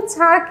 ডিগ্রি হলো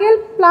সার্কেল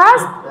প্লাস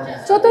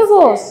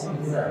চতুর্ভুজ,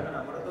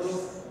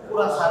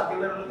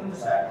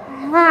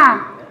 হ্যাঁ,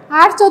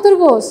 আর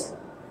চতুর্ভুজ,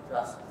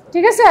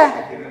 ঠিক আছে?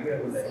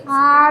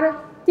 আর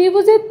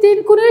ত্রিভুজের 3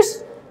 কোণের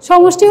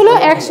সমষ্টি হলো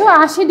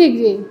 180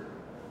 ডিগ্রি।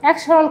 এক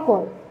সরল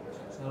কোণ,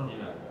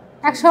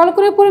 এক সরল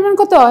কোণের পরিমাণ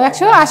কত?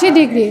 180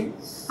 ডিগ্রি।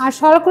 আর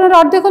সরল কোণের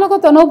অর্ধেক হলো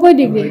কত? 90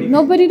 ডিগ্রি।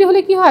 90 ডিগ্রি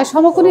হলে কি হয়?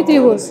 সমকোণী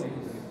ত্রিভুজ।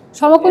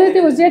 সমকোণী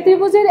ত্রিভুজ, যে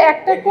ত্রিভুজের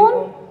একটা কোণ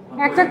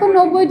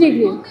 90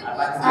 ডিগ্রি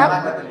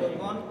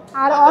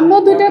আর অন্য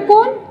 2টা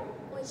কোণ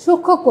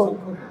সূক্ষ্মকোণ,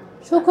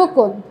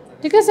 সূক্ষ্মকোণ,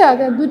 ঠিক আছে?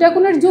 2টা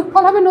কোণের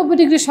যোগফল হবে 90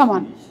 ডিগ্রি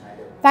সমান,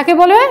 তাকে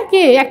বলে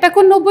কি একটা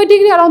কোণ 90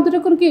 ডিগ্রি আর অন্য 2টা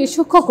কোণ কি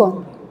সূক্ষ্মকোণ,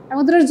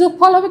 এবং দুটোর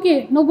যোগফল হবে কি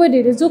 90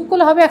 ডিগ্রি, যোগ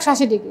করলে হবে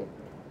 180 ডিগ্রি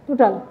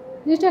টোটাল।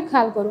 জিনিসটা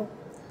খেয়াল করো।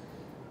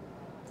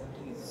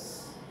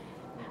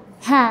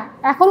 হ্যাঁ,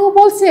 এখন ও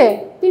বলছে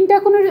 3টা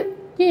কোণের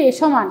কি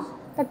সমান,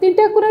 তার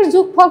 3টা কোণের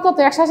যোগফল কত?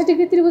 180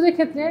 ডিগ্রি ত্রিভুজের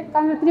ক্ষেত্রে,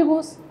 কারণ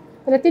ত্রিভুজ,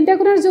 তাহলে 3টা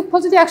কোণের যোগফল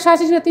যদি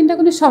 180 ডিগ্রি, 3টা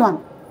কোণের সমান,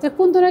 তাহলে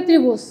কোন ধরনের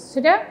ত্রিভুজ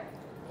সেটা?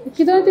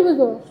 কি ধরনের ত্রিভুজ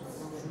বলো?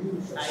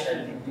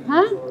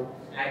 হ্যাঁ,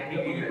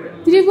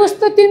 ত্রিভুজ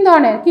তো 3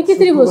 ধরনের। কি কি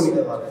ত্রিভুজ?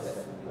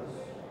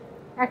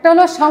 একটা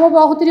হলো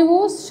সমবাহু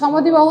ত্রিভুজ,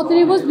 সমদ্বিবাহু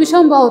ত্রিভুজ,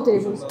 বিষমবাহু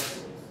ত্রিভুজ।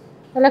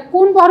 তাহলে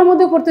কোন বাহুর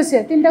মধ্যে পড়তেছে?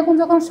 3টা কোণ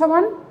যখন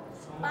সমান,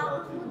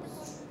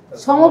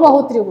 সমবাহু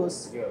ত্রিভুজ,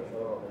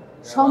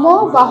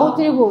 সমবাহু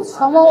ত্রিভুজ।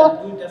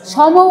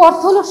 সম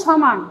অর্থ হলো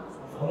সমান,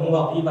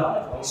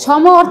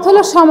 সম অর্থ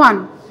হলো সমান,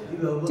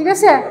 ঠিক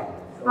আছে?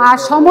 আর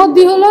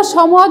সমদ্বি হলো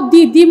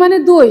সমদ্বি, দ্বি মানে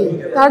 2,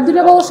 তার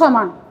 2টা বাহু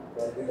সমান,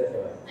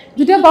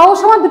 2টা বাহু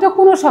সমান, 2টা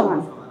কোণও সমান।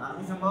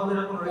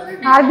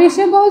 আর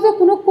বিষম বাহু তো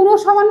কোনো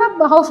সমান না,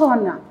 বাহু সমান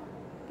না,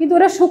 কিন্তু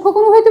ওরা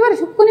সূক্ষ্মকোণ হতে পারে,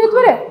 সূক্ষ্মকোণ হতে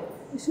পারে,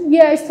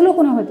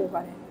 স্থূলকোণ হতে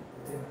পারে।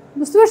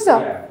 বুঝতে পারছো?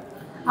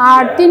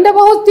 আর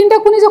তিনটা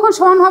কোণই যখন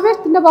সমান হবে,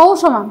 তিনটা বাহু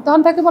সমান,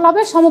 তখন তাকে বলা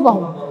হবে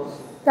সমবাহু।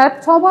 তার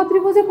সমবাহু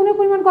ত্রিভুজের কোণের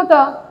পরিমাণ কত?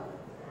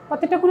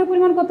 প্রত্যেকটা কোণের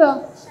পরিমাণ কত?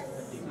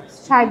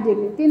 60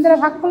 ডিগ্রি। 3 দ্বারা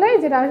ভাগ করলে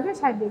যেটা আসবে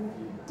 60 ডিগ্রি।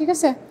 ঠিক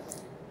আছে?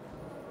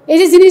 এই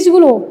যে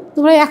জিনিসগুলো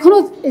তোমরা এখনো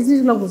এই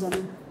জিনিসগুলো বোঝো না।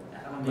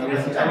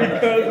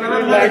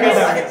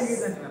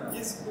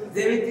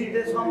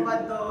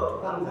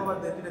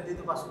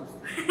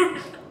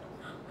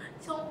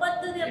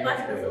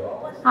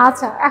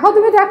 আচ্ছা, এখন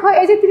তুমি দেখো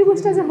এই যে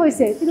ত্রিভুজটা যে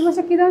হয়েছে,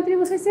 ত্রিভুজটা কি ধরনের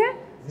ত্রিভুজ হয়েছে?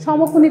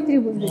 সমকোণী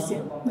ত্রিভুজ হয়েছে,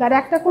 যার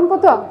একটা কোণ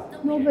কত?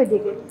 90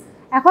 ডিগ্রি।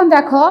 এখন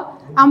দেখো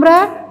আমরা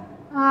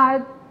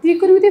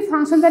ত্রিকোণমিতিক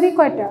ফাংশন জানি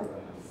কয়টা?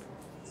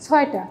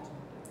 6টা।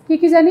 কি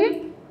কি জানি?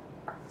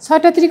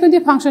 6টা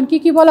ত্রিকোণমিতিক ফাংশন কি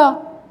কি বলো?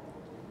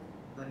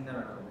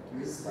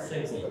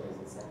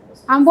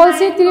 আমি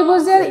বলছি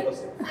ত্রিভুজের,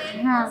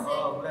 হ্যাঁ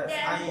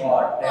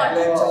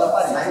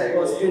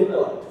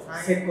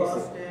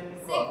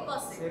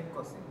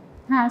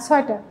হ্যাঁ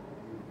 6টা।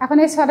 এখন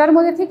এই 6টার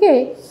মধ্যে থেকে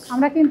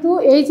আমরা কিন্তু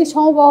এই যে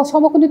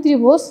সমকোণী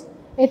ত্রিভুজ,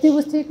 এই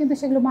ত্রিভুজ থেকে কিন্তু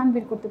সেগুলো মান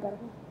বের করতে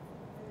পারবো।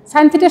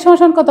 সাইন থিটা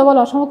সমান কত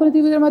বলো? সমকোণী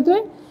ত্রিভুজের মাধ্যমে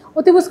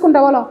অতিভুজ কোনটা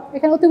বলো?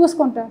 এখানে অতিভুজ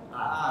কোনটা?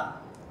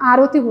 আর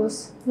অতিভুজ।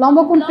 লম্ব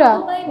কোনটা?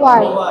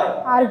 ওয়াই।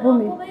 আর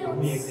ভূমি।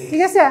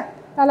 ঠিক আছে?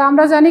 তাহলে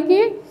আমরা জানি কি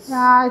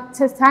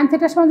সাইন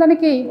থিটা সমান জানি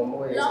কি?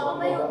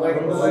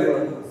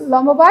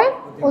 লম্ব বাই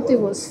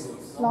অতিভুজ।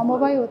 লম্ব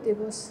বাই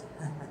অতিভুজ।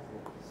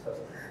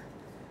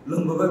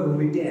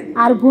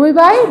 আর ভূমি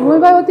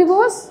বাই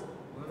অতিভুজ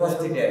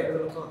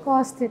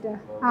cos থিটা।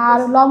 আর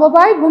লম্ব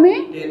বাই ভূমি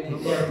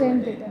tan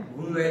থিটা।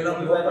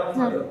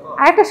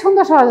 আরেকটা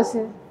সুন্দর সহজ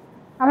আছে,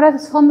 আমরা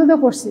ছন্দে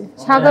পড়ছি,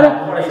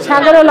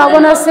 সাগরে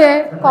লবণ আছে,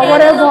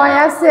 কবরে ভয়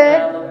আছে।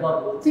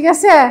 ঠিক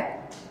আছে?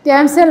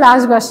 টেমসে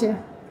লাশ বাসে।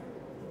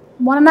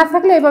 মনে না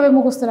থাকলে এভাবে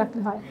মুখস্থ রাখতে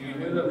হয়।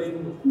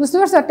 বুঝতে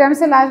পারছো?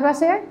 টেমসে লাশ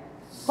বাসে,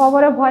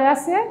 কবরে ভয়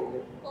আছে,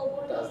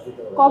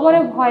 কবরে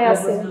ভয়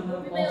আছে।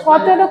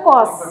 কত হলো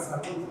কস,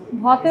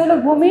 ভতে হলো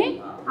ভূমি,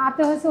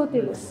 আতে হচ্ছে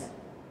অতিভুজ।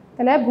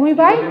 তাহলে ভূমি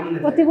বাই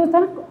অতিভুজ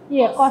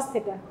cos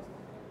থিটা।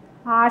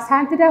 আর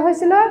সাইন থিটা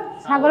হয়েছিল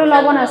সাগরে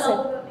লবণ আছে,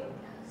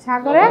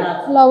 সাগরে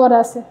লবণ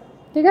আছে।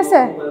 ঠিক আছে?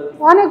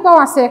 অনেক কম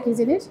আছে একই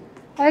জিনিস।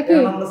 তাহলে কি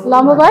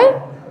লম্ব বাই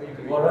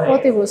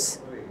অতিভুজ।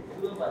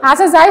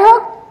 আচ্ছা যাই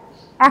হোক,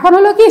 এখন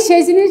হলো কি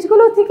সেই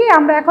জিনিসগুলো থেকে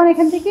আমরা এখন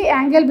এখান থেকে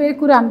অ্যাঙ্গেল বের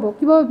করে আনবো।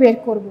 কীভাবে বের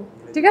করব?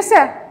 ঠিক আছে?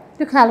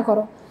 একটু খেয়াল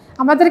করো।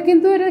 আমাদের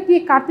কিন্তু এটা কি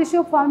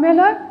কার্টেসীয়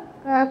ফর্মুলার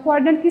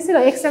কোঅর্ডিনেট কী ছিল?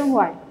 এক্স এবং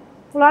ওয়াই।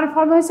 পোলার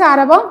ফর্ম হয়েছে আর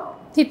এবং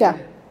থিটা।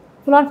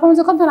 পোলার ফর্ম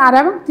যখন তখন আর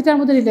এবং থিটার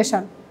মধ্যে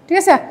রিলেশন। ঠিক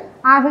আছে?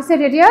 আর হচ্ছে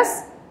রেডিয়াস,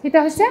 থিটা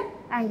হচ্ছে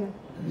অ্যাঙ্গেল।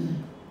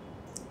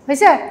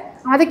 হয়েছে?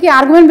 আমাদের কি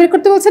আর্গুমেন্ট বের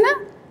করতে বলছে না?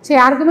 সেই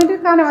আর্গুমেন্টের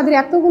কারণে আমাদের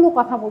এতগুলো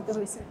কথা বলতে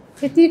হয়েছে।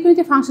 সেই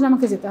ত্রিকোণমিতিক ফাংশন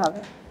আমাকে যেতে হবে।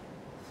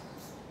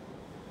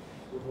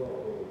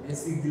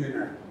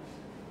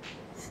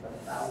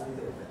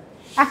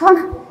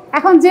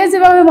 এখন যে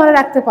যেভাবে মনে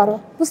রাখতে পারো।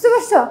 বুঝতে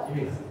পারছো?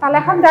 তাহলে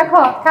এখন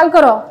দেখো, খেয়াল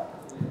করো,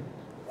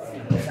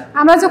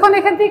 আমরা যখন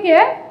এখান থেকে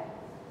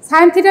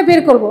সাইন থিটা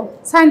বের করব,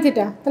 সাইন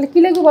থিটা, তাহলে কি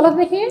লিখবো বলো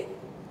দেখি?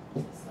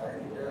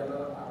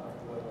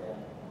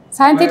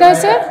 সাইন থিটা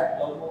হচ্ছে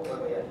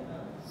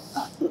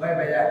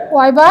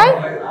ওয়াই বাই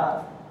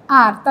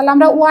আর। তাহলে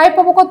আমরা ওয়াই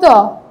পাবো কত?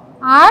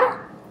 আর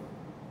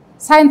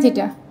সাইন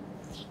থিটা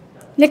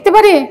লিখতে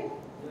পারি।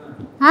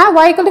 হ্যাঁ,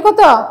 ওয়াই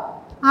কত?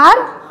 আর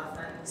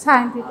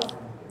সাইন থিটা।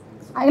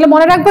 এগুলো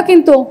মনে রাখবে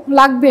কিন্তু,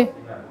 লাগবে।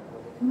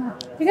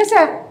 ঠিক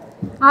আছে?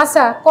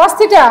 আচ্ছা, cos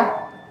থিটা,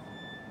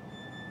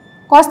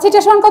 cos থিটা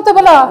সমান কত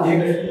বলো?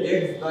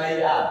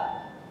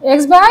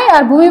 x বাই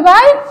আর ভূমি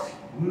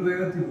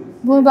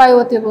বাই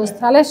অতিভুজ।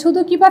 তাহলে শুধু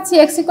কি পাচ্ছি?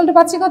 x =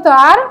 পাচ্ছি কত?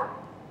 আর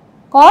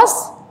cos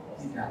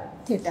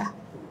থিটা।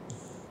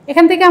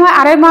 এখান থেকে আমার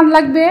আর এর মান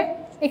লাগবে,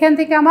 এখান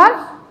থেকে আমার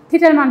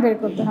থিটার মান বের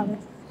করতে হবে।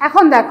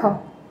 এখন দেখো,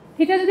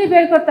 থিটা যদি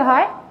বের করতে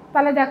হয়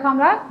তাহলে দেখো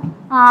আমরা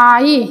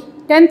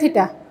tan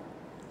থিটা।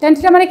 tan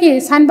থিটা মানে কি?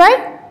 Sign by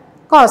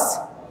cos.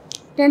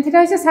 tan theta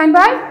হচ্ছে সাইন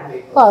বাই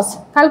কস।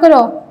 খেয়াল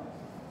করো,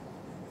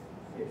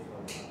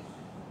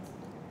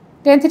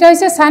 tan থিটা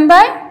হচ্ছে সাইন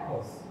বাই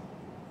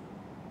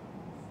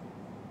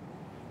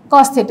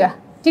কস থিটা।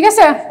 ঠিক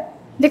আছে?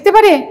 দেখতে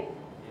পারি?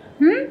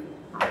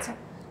 আচ্ছা,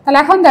 তাহলে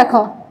এখন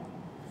দেখো,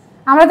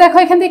 আমরা দেখো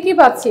এখান থেকে কি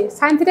পাচ্ছি?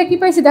 সাইন থিটা কি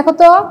পাইছি দেখো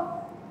তো?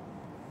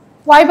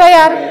 Y by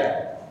R,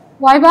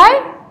 Y by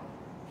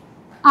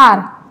R.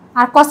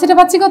 R cos theta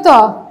পাচ্ছি কত?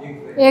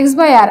 X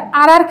by R.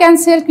 R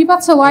cancel, কি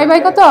পাচ্ছ? ওয়াই বাই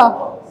কত?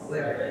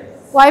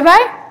 Y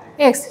by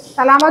x.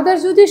 তাহলে আমাদের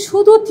যদি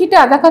শুধু থিটা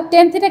দেখো,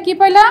 টেন থিটা কি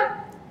পাইলাম?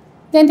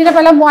 টেন থিটা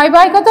পাইলাম ওয়াই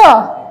বাই কত?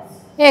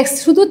 এক্স।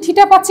 শুধু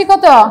থিটা পাচ্ছি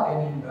কত?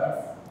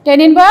 Ten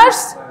inverse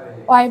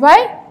Y by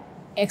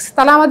x.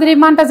 তাহলে আমাদের এই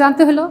মানটা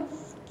জানতে হলো,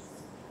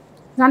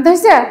 জানতে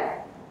হয়েছে?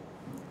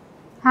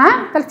 হ্যাঁ,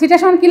 তাহলে থিটা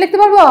সমান কি লিখতে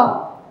পারবো?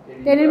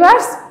 Ten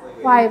inverse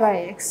Y by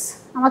x.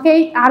 আমাকে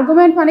এই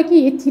আর্গুমেন্ট মানে কি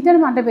থিটার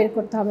মানটা বের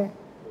করতে হবে।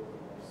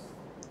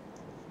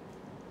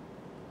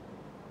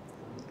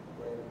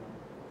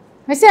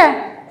 হয়েছে?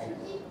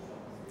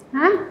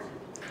 হ্যাঁ,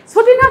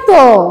 ছুটি না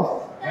তো।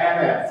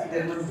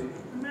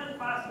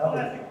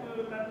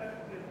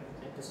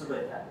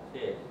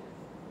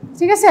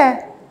 ঠিক আছে,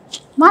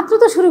 মাত্র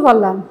তো শুরু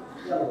করলাম।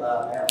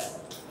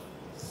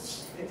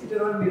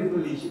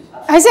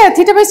 হয়েছে,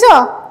 থিটা পাইছো?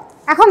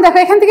 এখন দেখো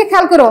এখান থেকে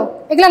খেয়াল করো,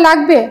 এগুলা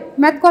লাগবে,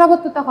 ম্যাথ করাবো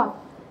তো তখন।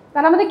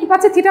 তাহলে আমাদের কি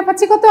পাচ্ছি? থিটা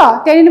পাচ্ছি কত?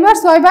 tan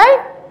inverse y by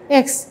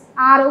x.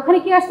 আর ওখানে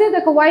কি আসছে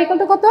দেখো, y ইকুয়াল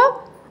টু কত?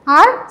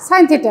 আর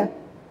sine theta,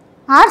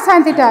 R sine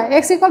theta,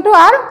 x equal to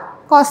R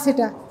cos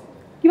theta.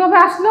 কীভাবে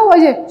আসলো? ওই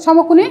যে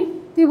সমকোণী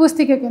ত্রিভুজ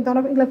থেকে কিন্তু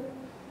আমরা এগুলো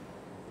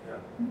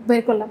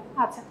বের করলাম।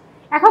 আচ্ছা,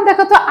 এখন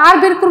দেখো তো আর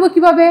বের করবো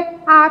কিভাবে?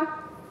 আর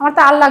আমার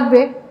তো আর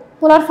লাগবে,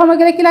 পোলার ফর্মে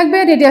গেলে কি লাগবে?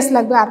 রেডিয়াস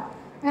লাগবে।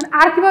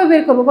 আর কিভাবে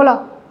বের করবো বলো?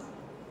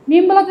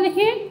 মিম বলো তো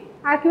দেখি,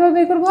 আর কিভাবে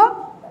বের করবো?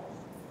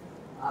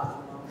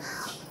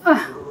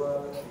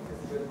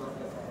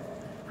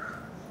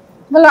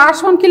 বলো আর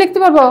সমান কি লিখতে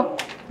পারবো?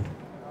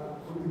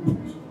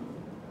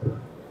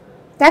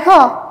 দেখো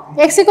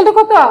এক্স ইকুয়াল টু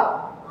কত?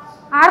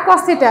 আর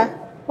cos theta,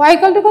 Y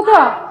equal to কত?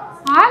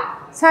 আর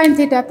সাইন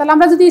থিটা। তাহলে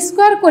আমরা যদি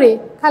স্কোয়ার করি,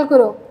 খেয়াল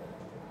করো,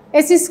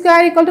 এস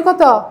স্কোয়ার ইকুয়াল টু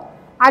কত?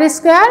 আর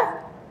স্কোয়ার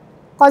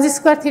কজ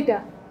স্কোয়ার থিটা।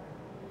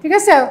 ঠিক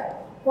আছে,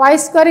 Y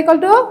square equal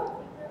to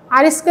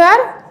R square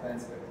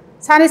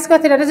sine square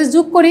theta. এটা যদি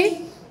যোগ করি,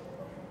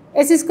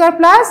 S square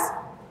plus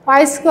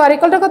Y square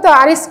equal to কত?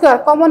 আর স্কোয়ার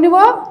কমন নিব,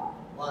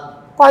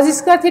 cos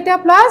square theta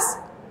plus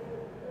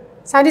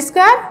sine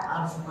square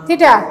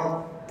theta.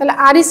 তাহলে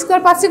আর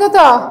স্কোয়ার পাচ্ছি কত?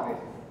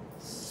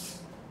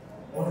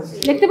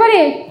 লিখতে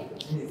পারি?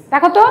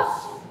 দেখো তো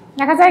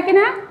লেখা যায়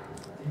কিনা?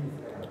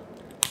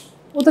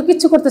 ও তো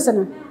কিচ্ছু করতেছে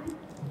না।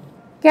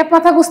 ক্যাপ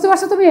মাথা, বুঝতে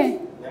পারছো তুমি?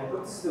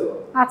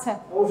 আচ্ছা,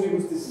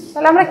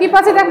 তাহলে আমরা কি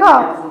পাচ্ছি দেখো,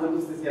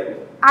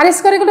 আর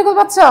স্কোয়ার ইকুয়াল টু কত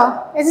পাচ্ছ?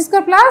 এস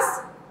স্কোয়ার প্লাস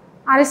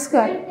আর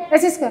স্কোয়ার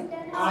এস স্কোয়ার।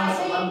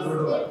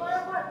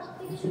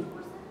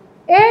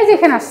 এই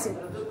যেখানে আসছে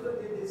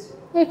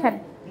এইখানে,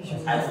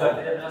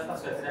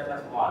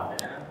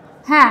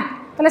 হ্যাঁ।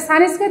 তাহলে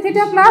sine square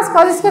theta plus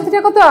cos square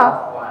theta কত?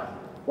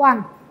 1।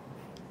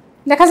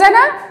 লেখা যায়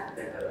না?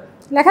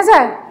 লেখা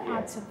যায়।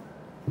 আচ্ছা,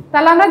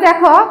 তাহলে আমরা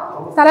দেখো,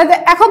 তাহলে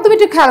এখন তুমি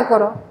একটু খেয়াল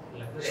করো,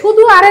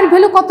 শুধু আর এর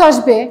ভ্যালু কত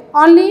আসবে?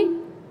 অনলি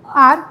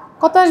আর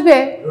কত আসবে?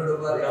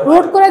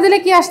 রুট করে দিলে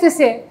কি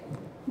আসতেছে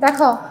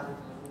দেখো,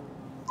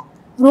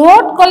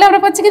 রুট করলে আমরা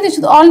পাচ্ছি কিন্তু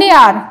শুধু অনলি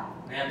আর,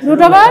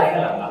 root over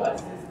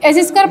S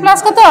square plus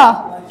কত?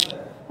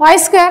 Y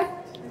square.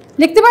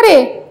 লিখতে পারি?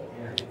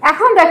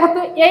 এখন দেখো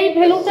তো এই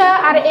ভ্যালুটা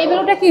আর এই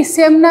ভ্যালুটা কি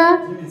সেম না?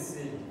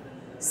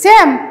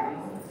 সেম।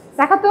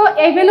 দেখো তো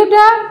এই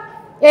ভ্যালুটা,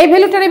 এই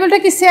ভ্যালুটার এই ভ্যালুটা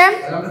কি সেম?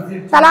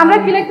 তাহলে আমরা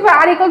কি লিখতে পারি?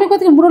 আর ইকুয়াল টু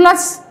কত?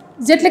 মডুলাস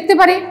জেড লিখতে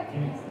পারি।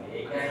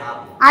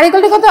 আর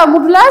ইকুয়াল টু কত?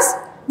 Modulus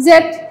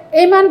Z.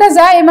 এই মানটা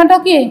যায়, এই মানটাও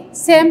কি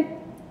সেম।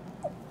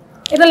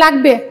 এটা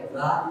লাগবে।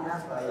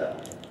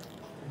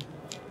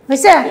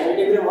 হয়েছে?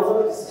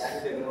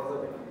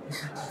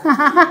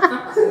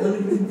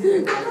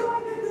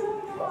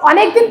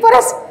 অনেকদিন পরে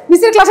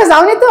নিচের ক্লাসে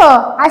যাওনি তো,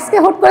 আজকে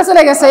হুট করে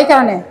চলে গেছে, এই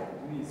কারণে,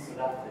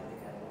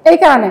 এই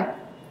কারণে।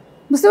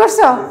 বুঝতে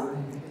পারছো?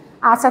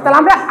 আচ্ছা, তাহলে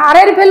আমরা আর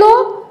এর ভ্যালু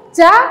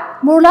যা,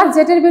 মডুলাস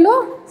জেড এর ভ্যালু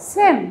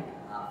সেম,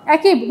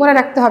 একই মনে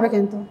রাখতে হবে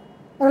কিন্তু,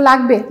 ওটা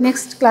লাগবে,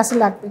 নেক্সট ক্লাসে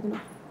লাগবে এগুলো।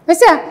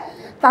 হয়েছে?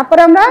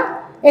 তারপরে আমরা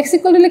এক্স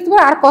ইকুয়াল টু লিখতে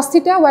পারি আর cos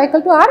theta, Y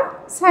equal to R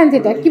sine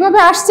theta. কীভাবে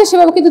আসছে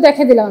সেভাবে কিন্তু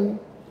দেখে দিলাম আমি।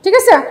 ঠিক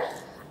আছে?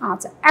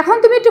 আচ্ছা, এখন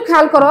তুমি একটু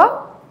খেয়াল করো,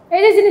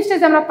 এই যে জিনিসটা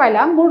যে আমরা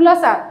পাইলাম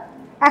মডুলাস আর,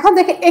 এখন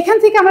দেখে এখান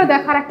থেকে আমরা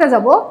দেখার একটা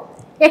যাব,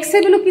 এক্স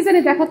এর ভ্যালু কি জানি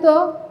দেখো তো?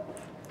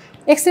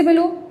 এক্স এর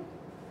ভ্যালু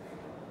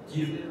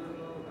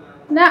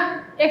না,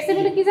 এক্স এর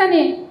ভ্যালু কি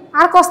জানি?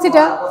 আর কস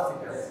থিটা।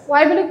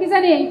 ওয়াই ভ্যালু কি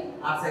জানি?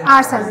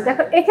 আর সাইন।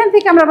 দেখো এখান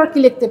থেকে আমরা আবার কি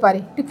লিখতে পারি,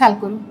 একটু খেয়াল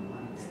করুন।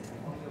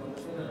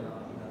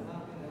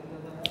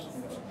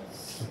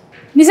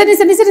 নিচে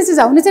নিচে নিচে নিচে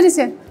যাও, নিচে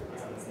নিচে,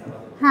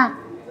 হ্যাঁ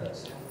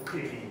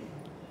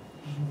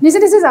নিচে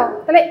নিচে যাও।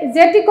 তাহলে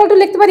জেড ইকুয়াল টু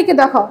লিখতে পারি কি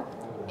দেখো,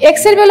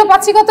 এক্স এর ভ্যালু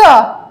পাচ্ছি কত?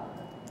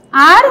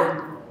 আর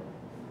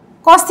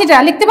কস থিটা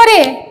লিখতে পারি,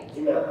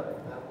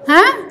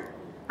 হ্যাঁ।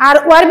 আর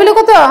ওয়াই ভ্যালু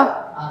কত?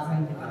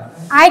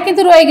 আই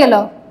কিন্তু রয়ে গেল,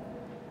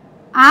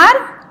 আর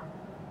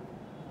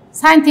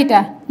সাইন থিটা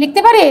লিখতে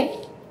পারি,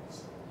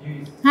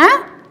 হ্যাঁ।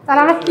 তাহলে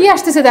আমরা কি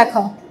আসতেছে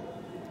দেখো,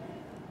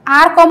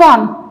 আর common,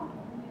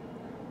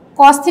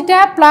 cos theta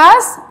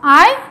plus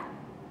i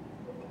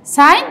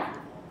sine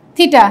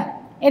theta,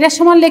 এটার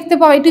সমান লিখতে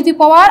পাবো e to the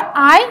power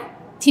I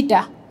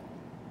theta,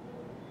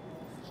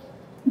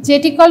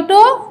 Z equal to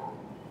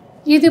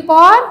e to the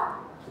power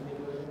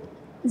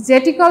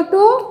Z equal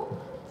to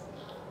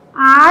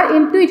R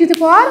into e to the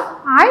power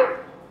I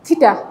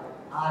theta.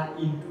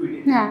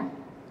 হ্যাঁ,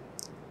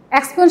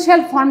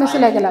 exponential ফর্মে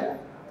চলে গেলাম।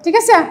 ঠিক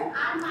আছে?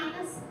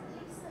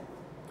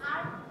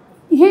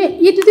 হ্যাঁ,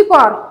 e to the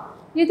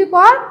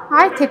power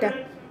I theta.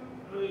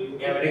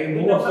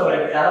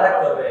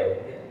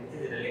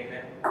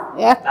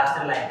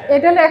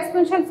 এটা হলো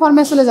exponential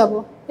ফর্মে চলে যাব,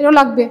 এটাও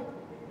লাগবে।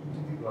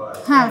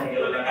 হ্যাঁ,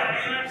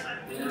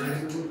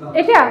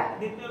 এটা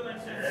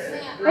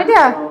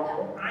এটা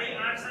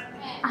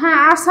হ্যাঁ,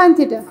 আর সাইন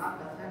থিটা।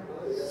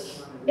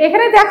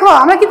 এখানে দেখো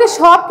আমরা কিন্তু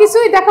সব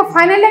কিছুই দেখো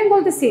ফাইনালি আমি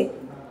বলতেছি,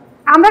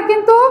 আমরা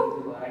কিন্তু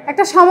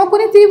একটা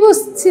সমকোণী ত্রিভুজ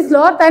ছিল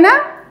তাই না,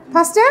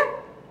 ফার্স্টে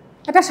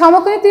একটা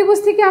সমকোণী ত্রিভুজ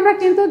থেকে আমরা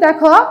কিন্তু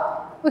দেখো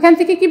ওখান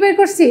থেকে কি বের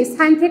করছি,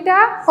 sine theta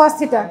cos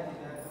theta.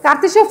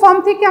 কার্তেশীয় form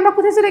থেকে আমরা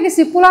কোথায় চলে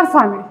গেছি, পোলার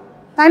ফর্মে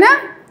তাই না,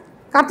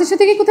 কার্তেশীয়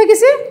থেকে কোথায়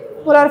গেছি,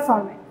 পোলার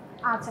ফর্মে।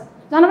 আচ্ছা,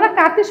 যখন আমরা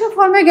কার্তেশীয়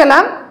ফর্মে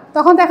গেলাম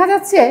তখন দেখা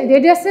যাচ্ছে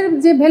রেডিয়াসের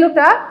যে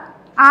ভ্যালুটা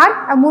আর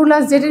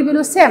মডুলাস জেড এর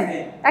ভ্যালু সেম,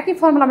 একই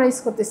ফর্মুলা আমরা ইউজ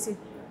করতেছি,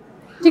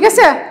 ঠিক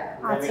আছে।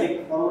 আচ্ছা,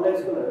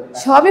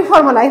 সবই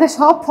ফর্মুলা, এটা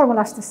সব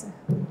ফর্মুলা আসতেছে,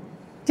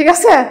 ঠিক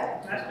আছে।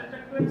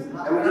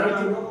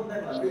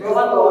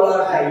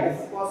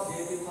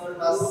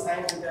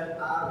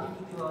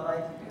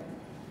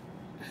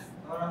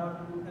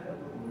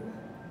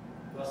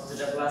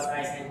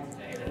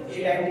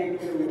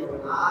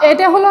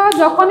 এটা হলো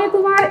যখনই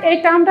তোমার এই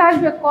টার্মটা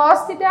আসবে cos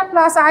theta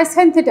plus i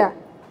sin theta,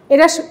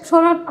 এটা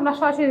আমরা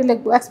সরাসরি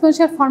লিখবো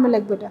এক্সপোনেনশিয়াল ফর্মে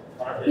লিখবো, এটা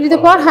ই টু দি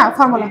পাওয়ার, হ্যাঁ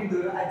ফর্মুলা,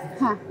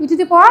 হ্যাঁ ই to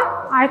the power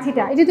i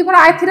theta, E to the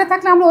power i theta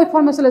থাকলে আমরা ওই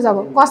ফর্মে চলে যাব,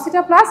 cos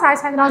theta plus i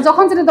sin theta,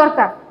 যখন যেটা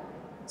দরকার,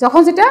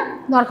 যখন যেটা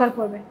দরকার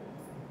পড়বে,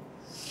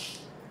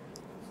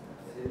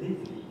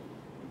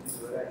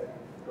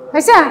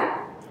 হয়েছে।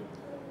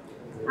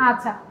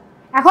 আচ্ছা,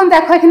 এখন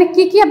দেখো এখানে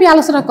কি কি আমি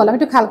আলোচনা করলাম,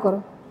 একটু খেয়াল করো।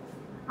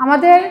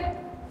 আমাদের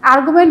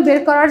আর্গুমেন্ট বের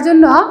করার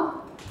জন্য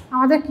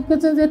আমাদের কী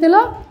করতে যেতে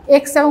হলো,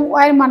 এক্স এবং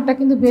ওয়াইয়ের মানটা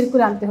কিন্তু বের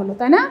করে আনতে হলো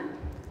তাই না,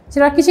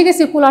 সেটা কি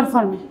শিখেছি, পোলার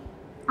ফর্মে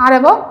আর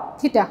এবং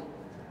থিটা,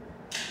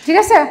 ঠিক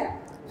আছে।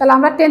 তাহলে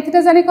আমরা টেন থিটা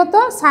জানি কত,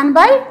 সাইন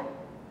বাই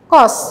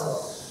কস,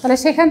 তাহলে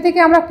সেখান থেকে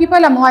আমরা কি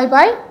পেলাম, Y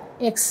by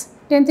x,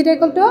 tan theta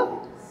equal to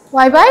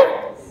Y by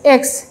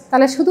x,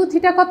 তাহলে শুধু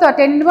থিটা কত,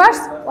 ten inverse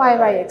Y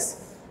by x,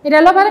 এটা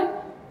হলো মানে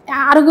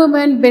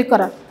আর্গুমেন্ট বের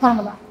করার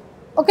ফর্মুলা,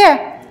 ওকে।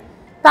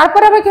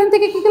 তারপরে আমরা এখান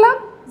থেকে কী করলাম,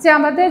 যে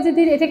আমাদের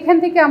যদি এখান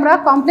থেকে আমরা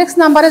কমপ্লেক্স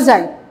নাম্বারে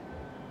যাই,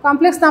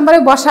 কমপ্লেক্স নাম্বারে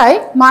বসাই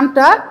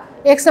মানটা,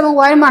 এক্স এবং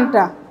ওয়াইয়ের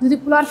মানটা যদি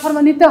পোলার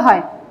ফর্মে নিতে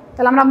হয়,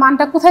 তাহলে আমরা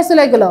মানটা কোথায়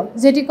চলে গেল,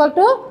 Z equal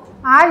to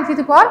I E to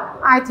the power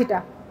I theta,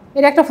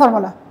 এটা একটা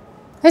ফর্মুলা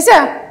হয়েছে।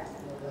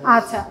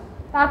 আচ্ছা,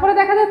 তারপরে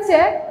দেখা যাচ্ছে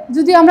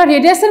যদি আমরা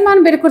রেডিয়াসের মান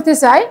বের করতে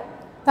চাই,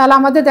 তাহলে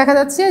আমাদের দেখা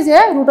যাচ্ছে যে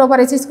root over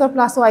H square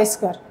plus Y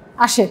square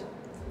আসে,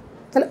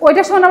 তাহলে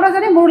ওইটার সমান আমরা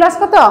জানি মডুলাস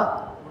কত,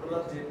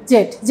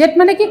 জেড, জেড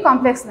মানে কি,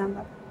 কমপ্লেক্স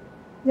নাম্বার,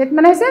 জেড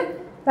মানে হচ্ছে,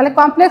 তাহলে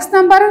কমপ্লেক্স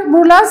নাম্বার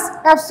মডুলাস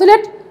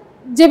অ্যাবসলিউট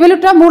যে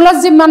ভ্যালুটা, মডুলাস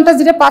যে মানটা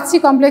যেটা পাচ্ছি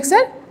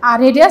কমপ্লেক্সের, আর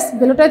রেডিয়াস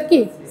ভ্যালুটা কি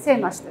সেম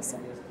আসতেছে,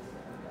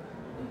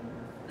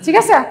 ঠিক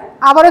আছে।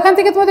 আবার এখান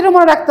থেকে তোমাদের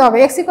মনে রাখতে হবে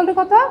এক্স ইকুয়াল টু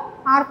কত,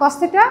 আর cos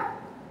theta,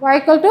 Y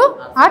equal to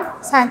R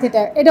sine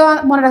theta, এটা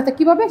মনে রাখতে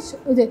কীভাবে,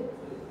 ওই যে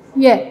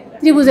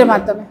ত্রিভুজের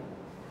মাধ্যমে,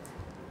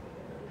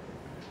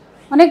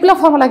 অনেকগুলো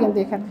ফর্মুলা কিন্তু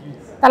এখানে।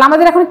 তাহলে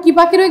আমাদের এখন কি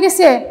বাকি রয়ে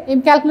গেছে এই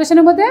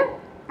ক্যালকুলেশনের মধ্যে,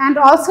 অ্যান্ড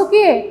অলসো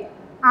কি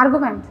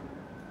আর্গুমেন্ট,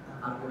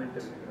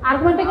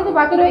 আর্গুমেন্টটা কিন্তু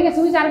বাকি রয়ে গেছে,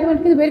 ওই যে আর্গুমেন্ট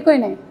কিন্তু বের করে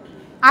নেই,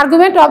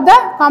 argument of the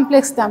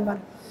complex number,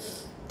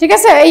 ঠিক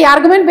আছে। এই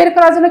আর্গুমেন্ট বের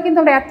করার জন্য কিন্তু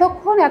আমরা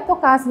এতক্ষণ এত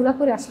কাজগুলো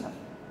করে আসলাম,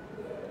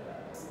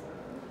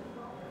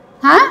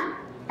 হ্যাঁ।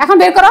 এখন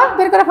বের করো,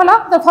 বের করে ফেলো,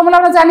 তো ফর্মুলা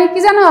আমরা জানি, কি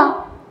জানো,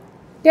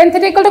 টেন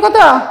থিটা ইকুয়াল টু কত,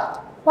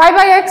 Y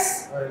by x,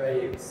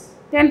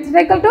 tan theta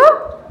equal to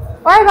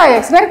Y by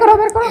x, বের করো,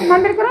 বের করো,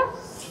 মান বের করো।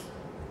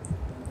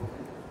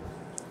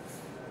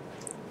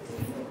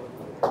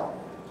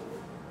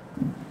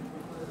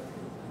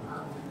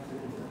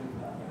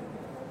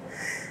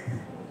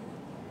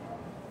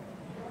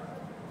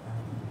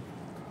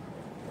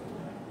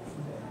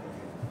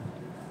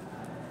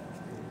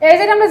 এই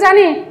যে আমরা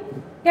জানি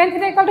টেন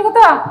থিটা ইকুয়াল টু কত,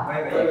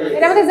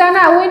 এটা আমাদের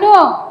জানা, উই নো,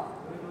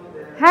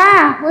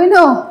 হ্যাঁ উই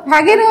নো,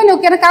 হ্যাগেন উই নো,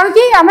 কেন, কারণ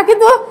কি আমরা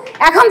কিন্তু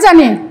এখন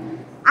জানি,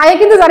 আগে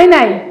কিন্তু জানি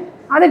নাই,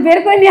 আমাদের বের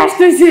করে নিয়ে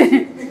আসতে হয়েছে,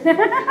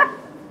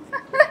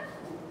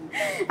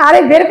 আরে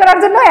বের করার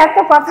জন্য এত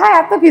কথা,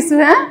 এত কিছু,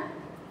 হ্যাঁ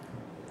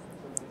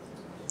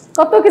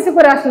কত কিছু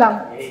করে আসলাম,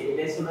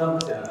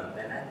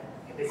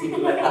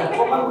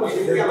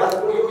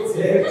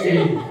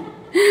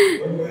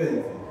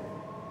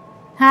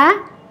 হ্যাঁ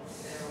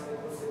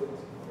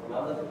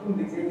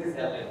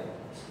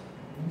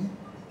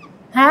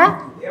হ্যাঁ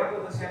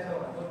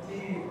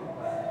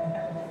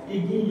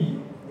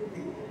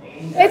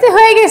এই তো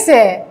হয়ে গেছে,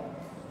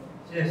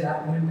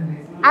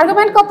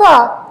 আর্গুমেন্ট কত,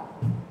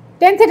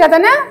 টেন থিটা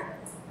তাই না,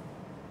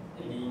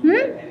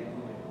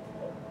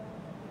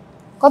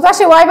 কত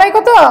আসে, ওয়াই বাই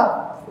কত,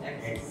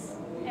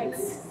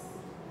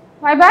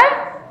 ওয়াই বাই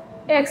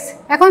এক্স।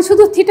 এখন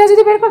শুধু থিটা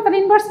যদি বের করো তাহলে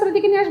ইনভার্স করে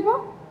দিকে নিয়ে আসবো।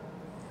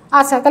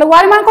 আচ্ছা, তাহলে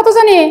ওয়াই মান কত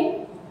জানি,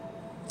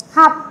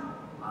 হাফ,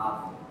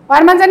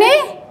 ওয়াই মান জানি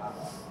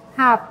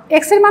হাফ,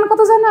 এক্স এর মান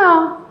কত জানো,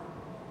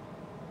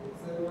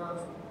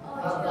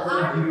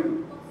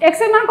 এক্স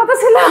এর মান কত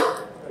ছিল,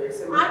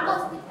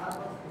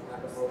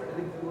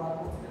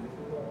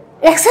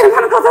 এক্স এর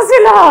মান কত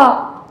ছিল,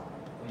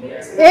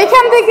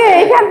 এইখান থেকে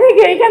এইখান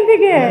থেকে এইখান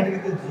থেকে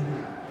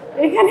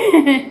এখানে,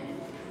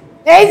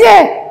 এই যে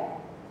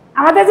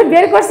আমাদের যে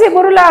বের করছি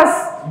মডুলাস,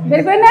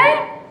 বের করে নাই,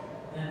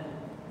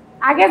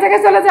 আগে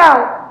জায়গায় চলে যাও,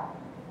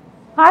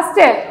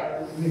 ফার্স্টে,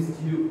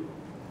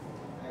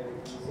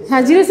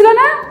 হ্যাঁ 0 ছিল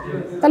না,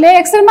 তাহলে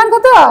এক্স এর মান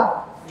কত?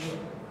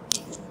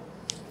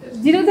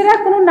 0 দ্বারা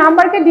কোনো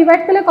নাম্বারকে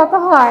ডিভাইড করলে কত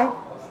হয়?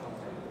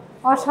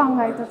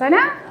 অসংজ্ঞায়িত, তাই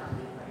না?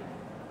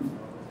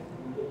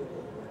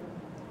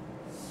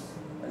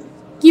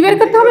 কি বের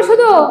করতে হবে?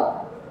 শুধু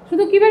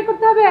শুধু কি বের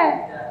করতে হবে?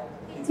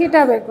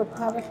 থিটা বের করতে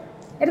হবে।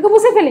 এটাকে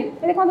বুঝে ফেলি,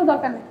 এটা কোনো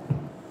দরকার নেই।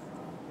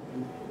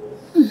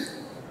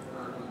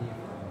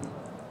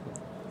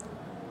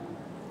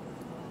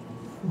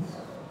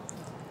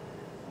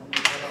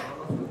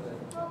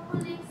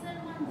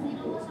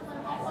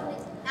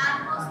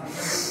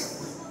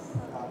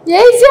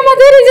 এই যে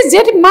আমাদের এই যে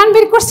জেড মান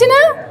বের করছি না,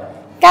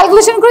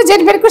 ক্যালকুলেশন করে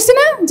জেড বের করছি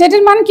না,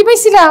 জেডের মান কি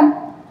পাইছিলাম?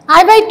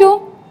 I/2।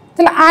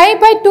 তাহলে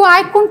I/2,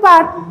 I কোন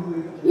part?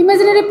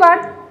 Imaginary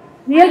part.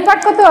 Real part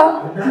কত?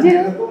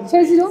 0,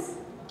 সেই 0।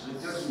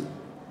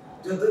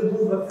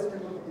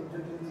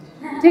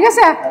 ঠিক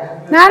আছে?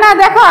 না না,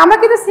 দেখো আমরা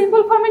কিন্তু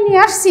সিম্পল ফর্মে নিয়ে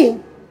আসছি,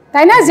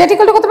 তাই না? জেড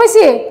ইকুয়াল টু কত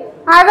পাইছি?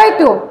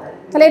 I/2।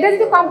 তাহলে এটা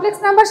যদি কমপ্লেক্স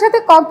নাম্বার সাথে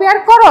কম্পেয়ার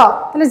করো,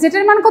 তাহলে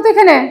জেডের মান কত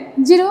এখানে?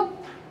 0।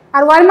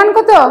 আর ওয়াই মান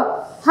কত?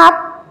 হাফ।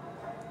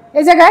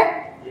 এই জায়গায়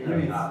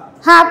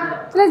হাফ,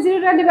 তাহলে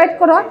 0টা ডিভাইড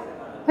করো,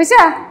 হয়েছে?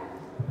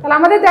 তাহলে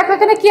আমাদের দেখো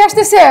এখানে কি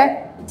আসতেছে?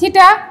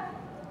 থিটা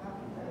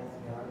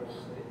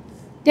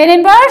tan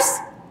ইনভার্স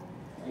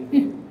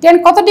 10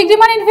 কত ডিগ্রি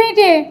মান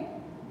ইনফিনিটি?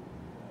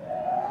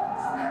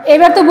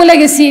 এবার তো বলে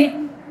গেছি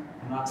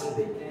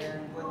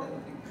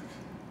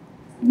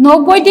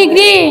 90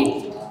 ডিগ্রি।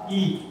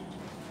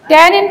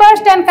 tan ইনভার্স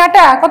tan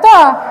কাটা কত?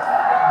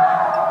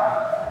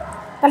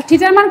 তাহলে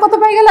থিটার মান কত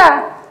পাই গেলা?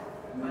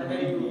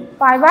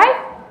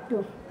 π/2,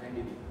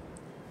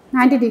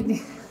 90 ডিগ্রি।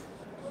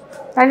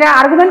 তাহলে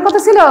আর্গুমেন্ট কত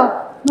ছিল?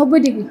 90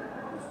 ডিগ্রি।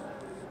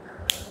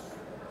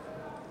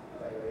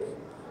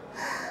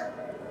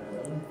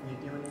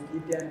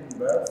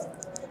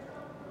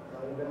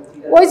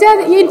 ওই যে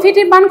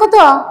ইনফিনিটির মান কত?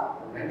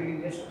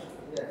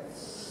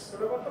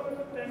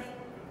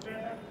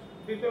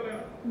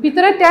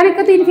 ভিতরে tan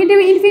কত?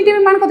 ইনফিনিটির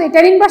মান কত?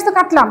 tan ইনভার্স তো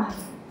কাটলাম,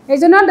 এই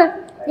জন্য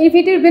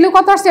ইনফিনিটির ভ্যালু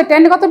কত আসছে?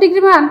 tan কত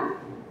ডিগ্রি মান?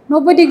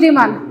 90 ডিগ্রি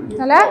মান।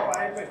 তাহলে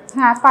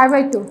হ্যাঁ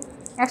π/2,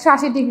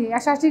 180 ডিগ্রি।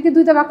 180 ডিগ্রি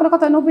 2 তে ভাগ করলে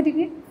কত? 90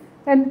 ডিগ্রি।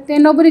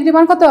 90 ডিগ্রি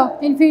মান কত?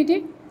 ইনফিনিটি।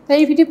 তাই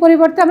ইনফিনিটির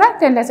পরিবর্তে আমরা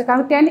 10 লাগছে,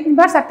 কারণ tan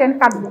ইনভার্স আর 10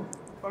 কাটবো।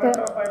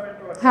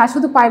 হ্যাঁ,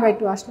 শুধু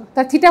π/2 আসলো।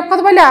 তার থিটা কত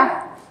পাইলা?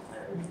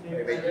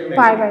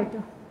 π/2।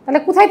 তাহলে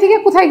কোথায় থেকে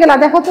কোথায় গেলা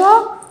দেখো তো?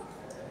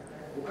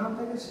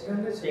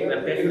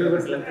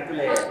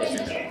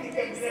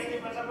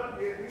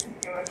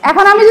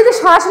 এখন আমি যদি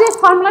সরাসরি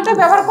ফর্মুলাটা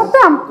ব্যবহার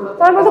করতাম,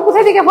 তাহলে বলতো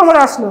কোথায় থেকে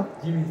ফর্মুলা আসলো?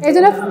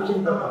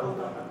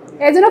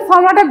 এই জন্য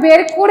ফর্মুলাটা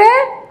বের করে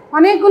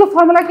অনেকগুলো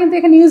ফর্মুলা কিন্তু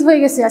এখানে ইউজ হয়ে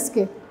গেছে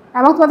আজকে,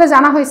 এবং তোমাদের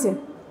জানা হয়েছে।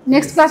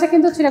 নেক্সট ক্লাসে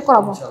কিন্তু সেটা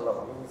করাবো,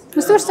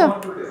 বুঝতে পারছো?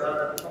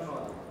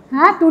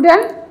 হ্যাঁ, টুডে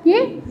কি?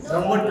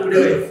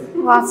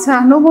 আচ্ছা,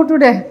 নো মোর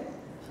টুডে।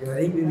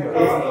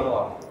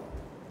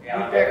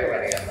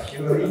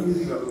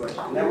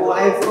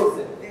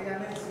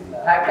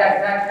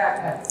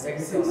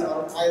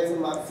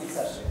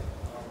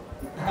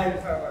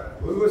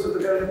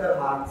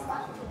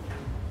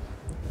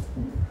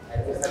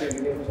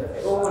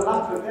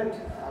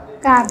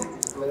 কার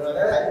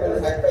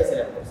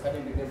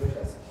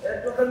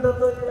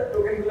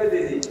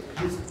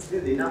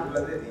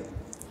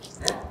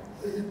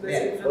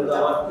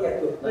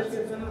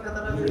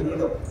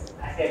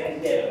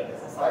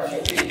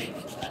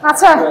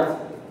আচ্ছা,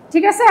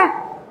 ঠিক আছে,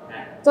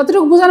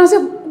 যতটুকু বোঝানো হচ্ছে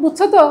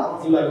বুঝছো তো?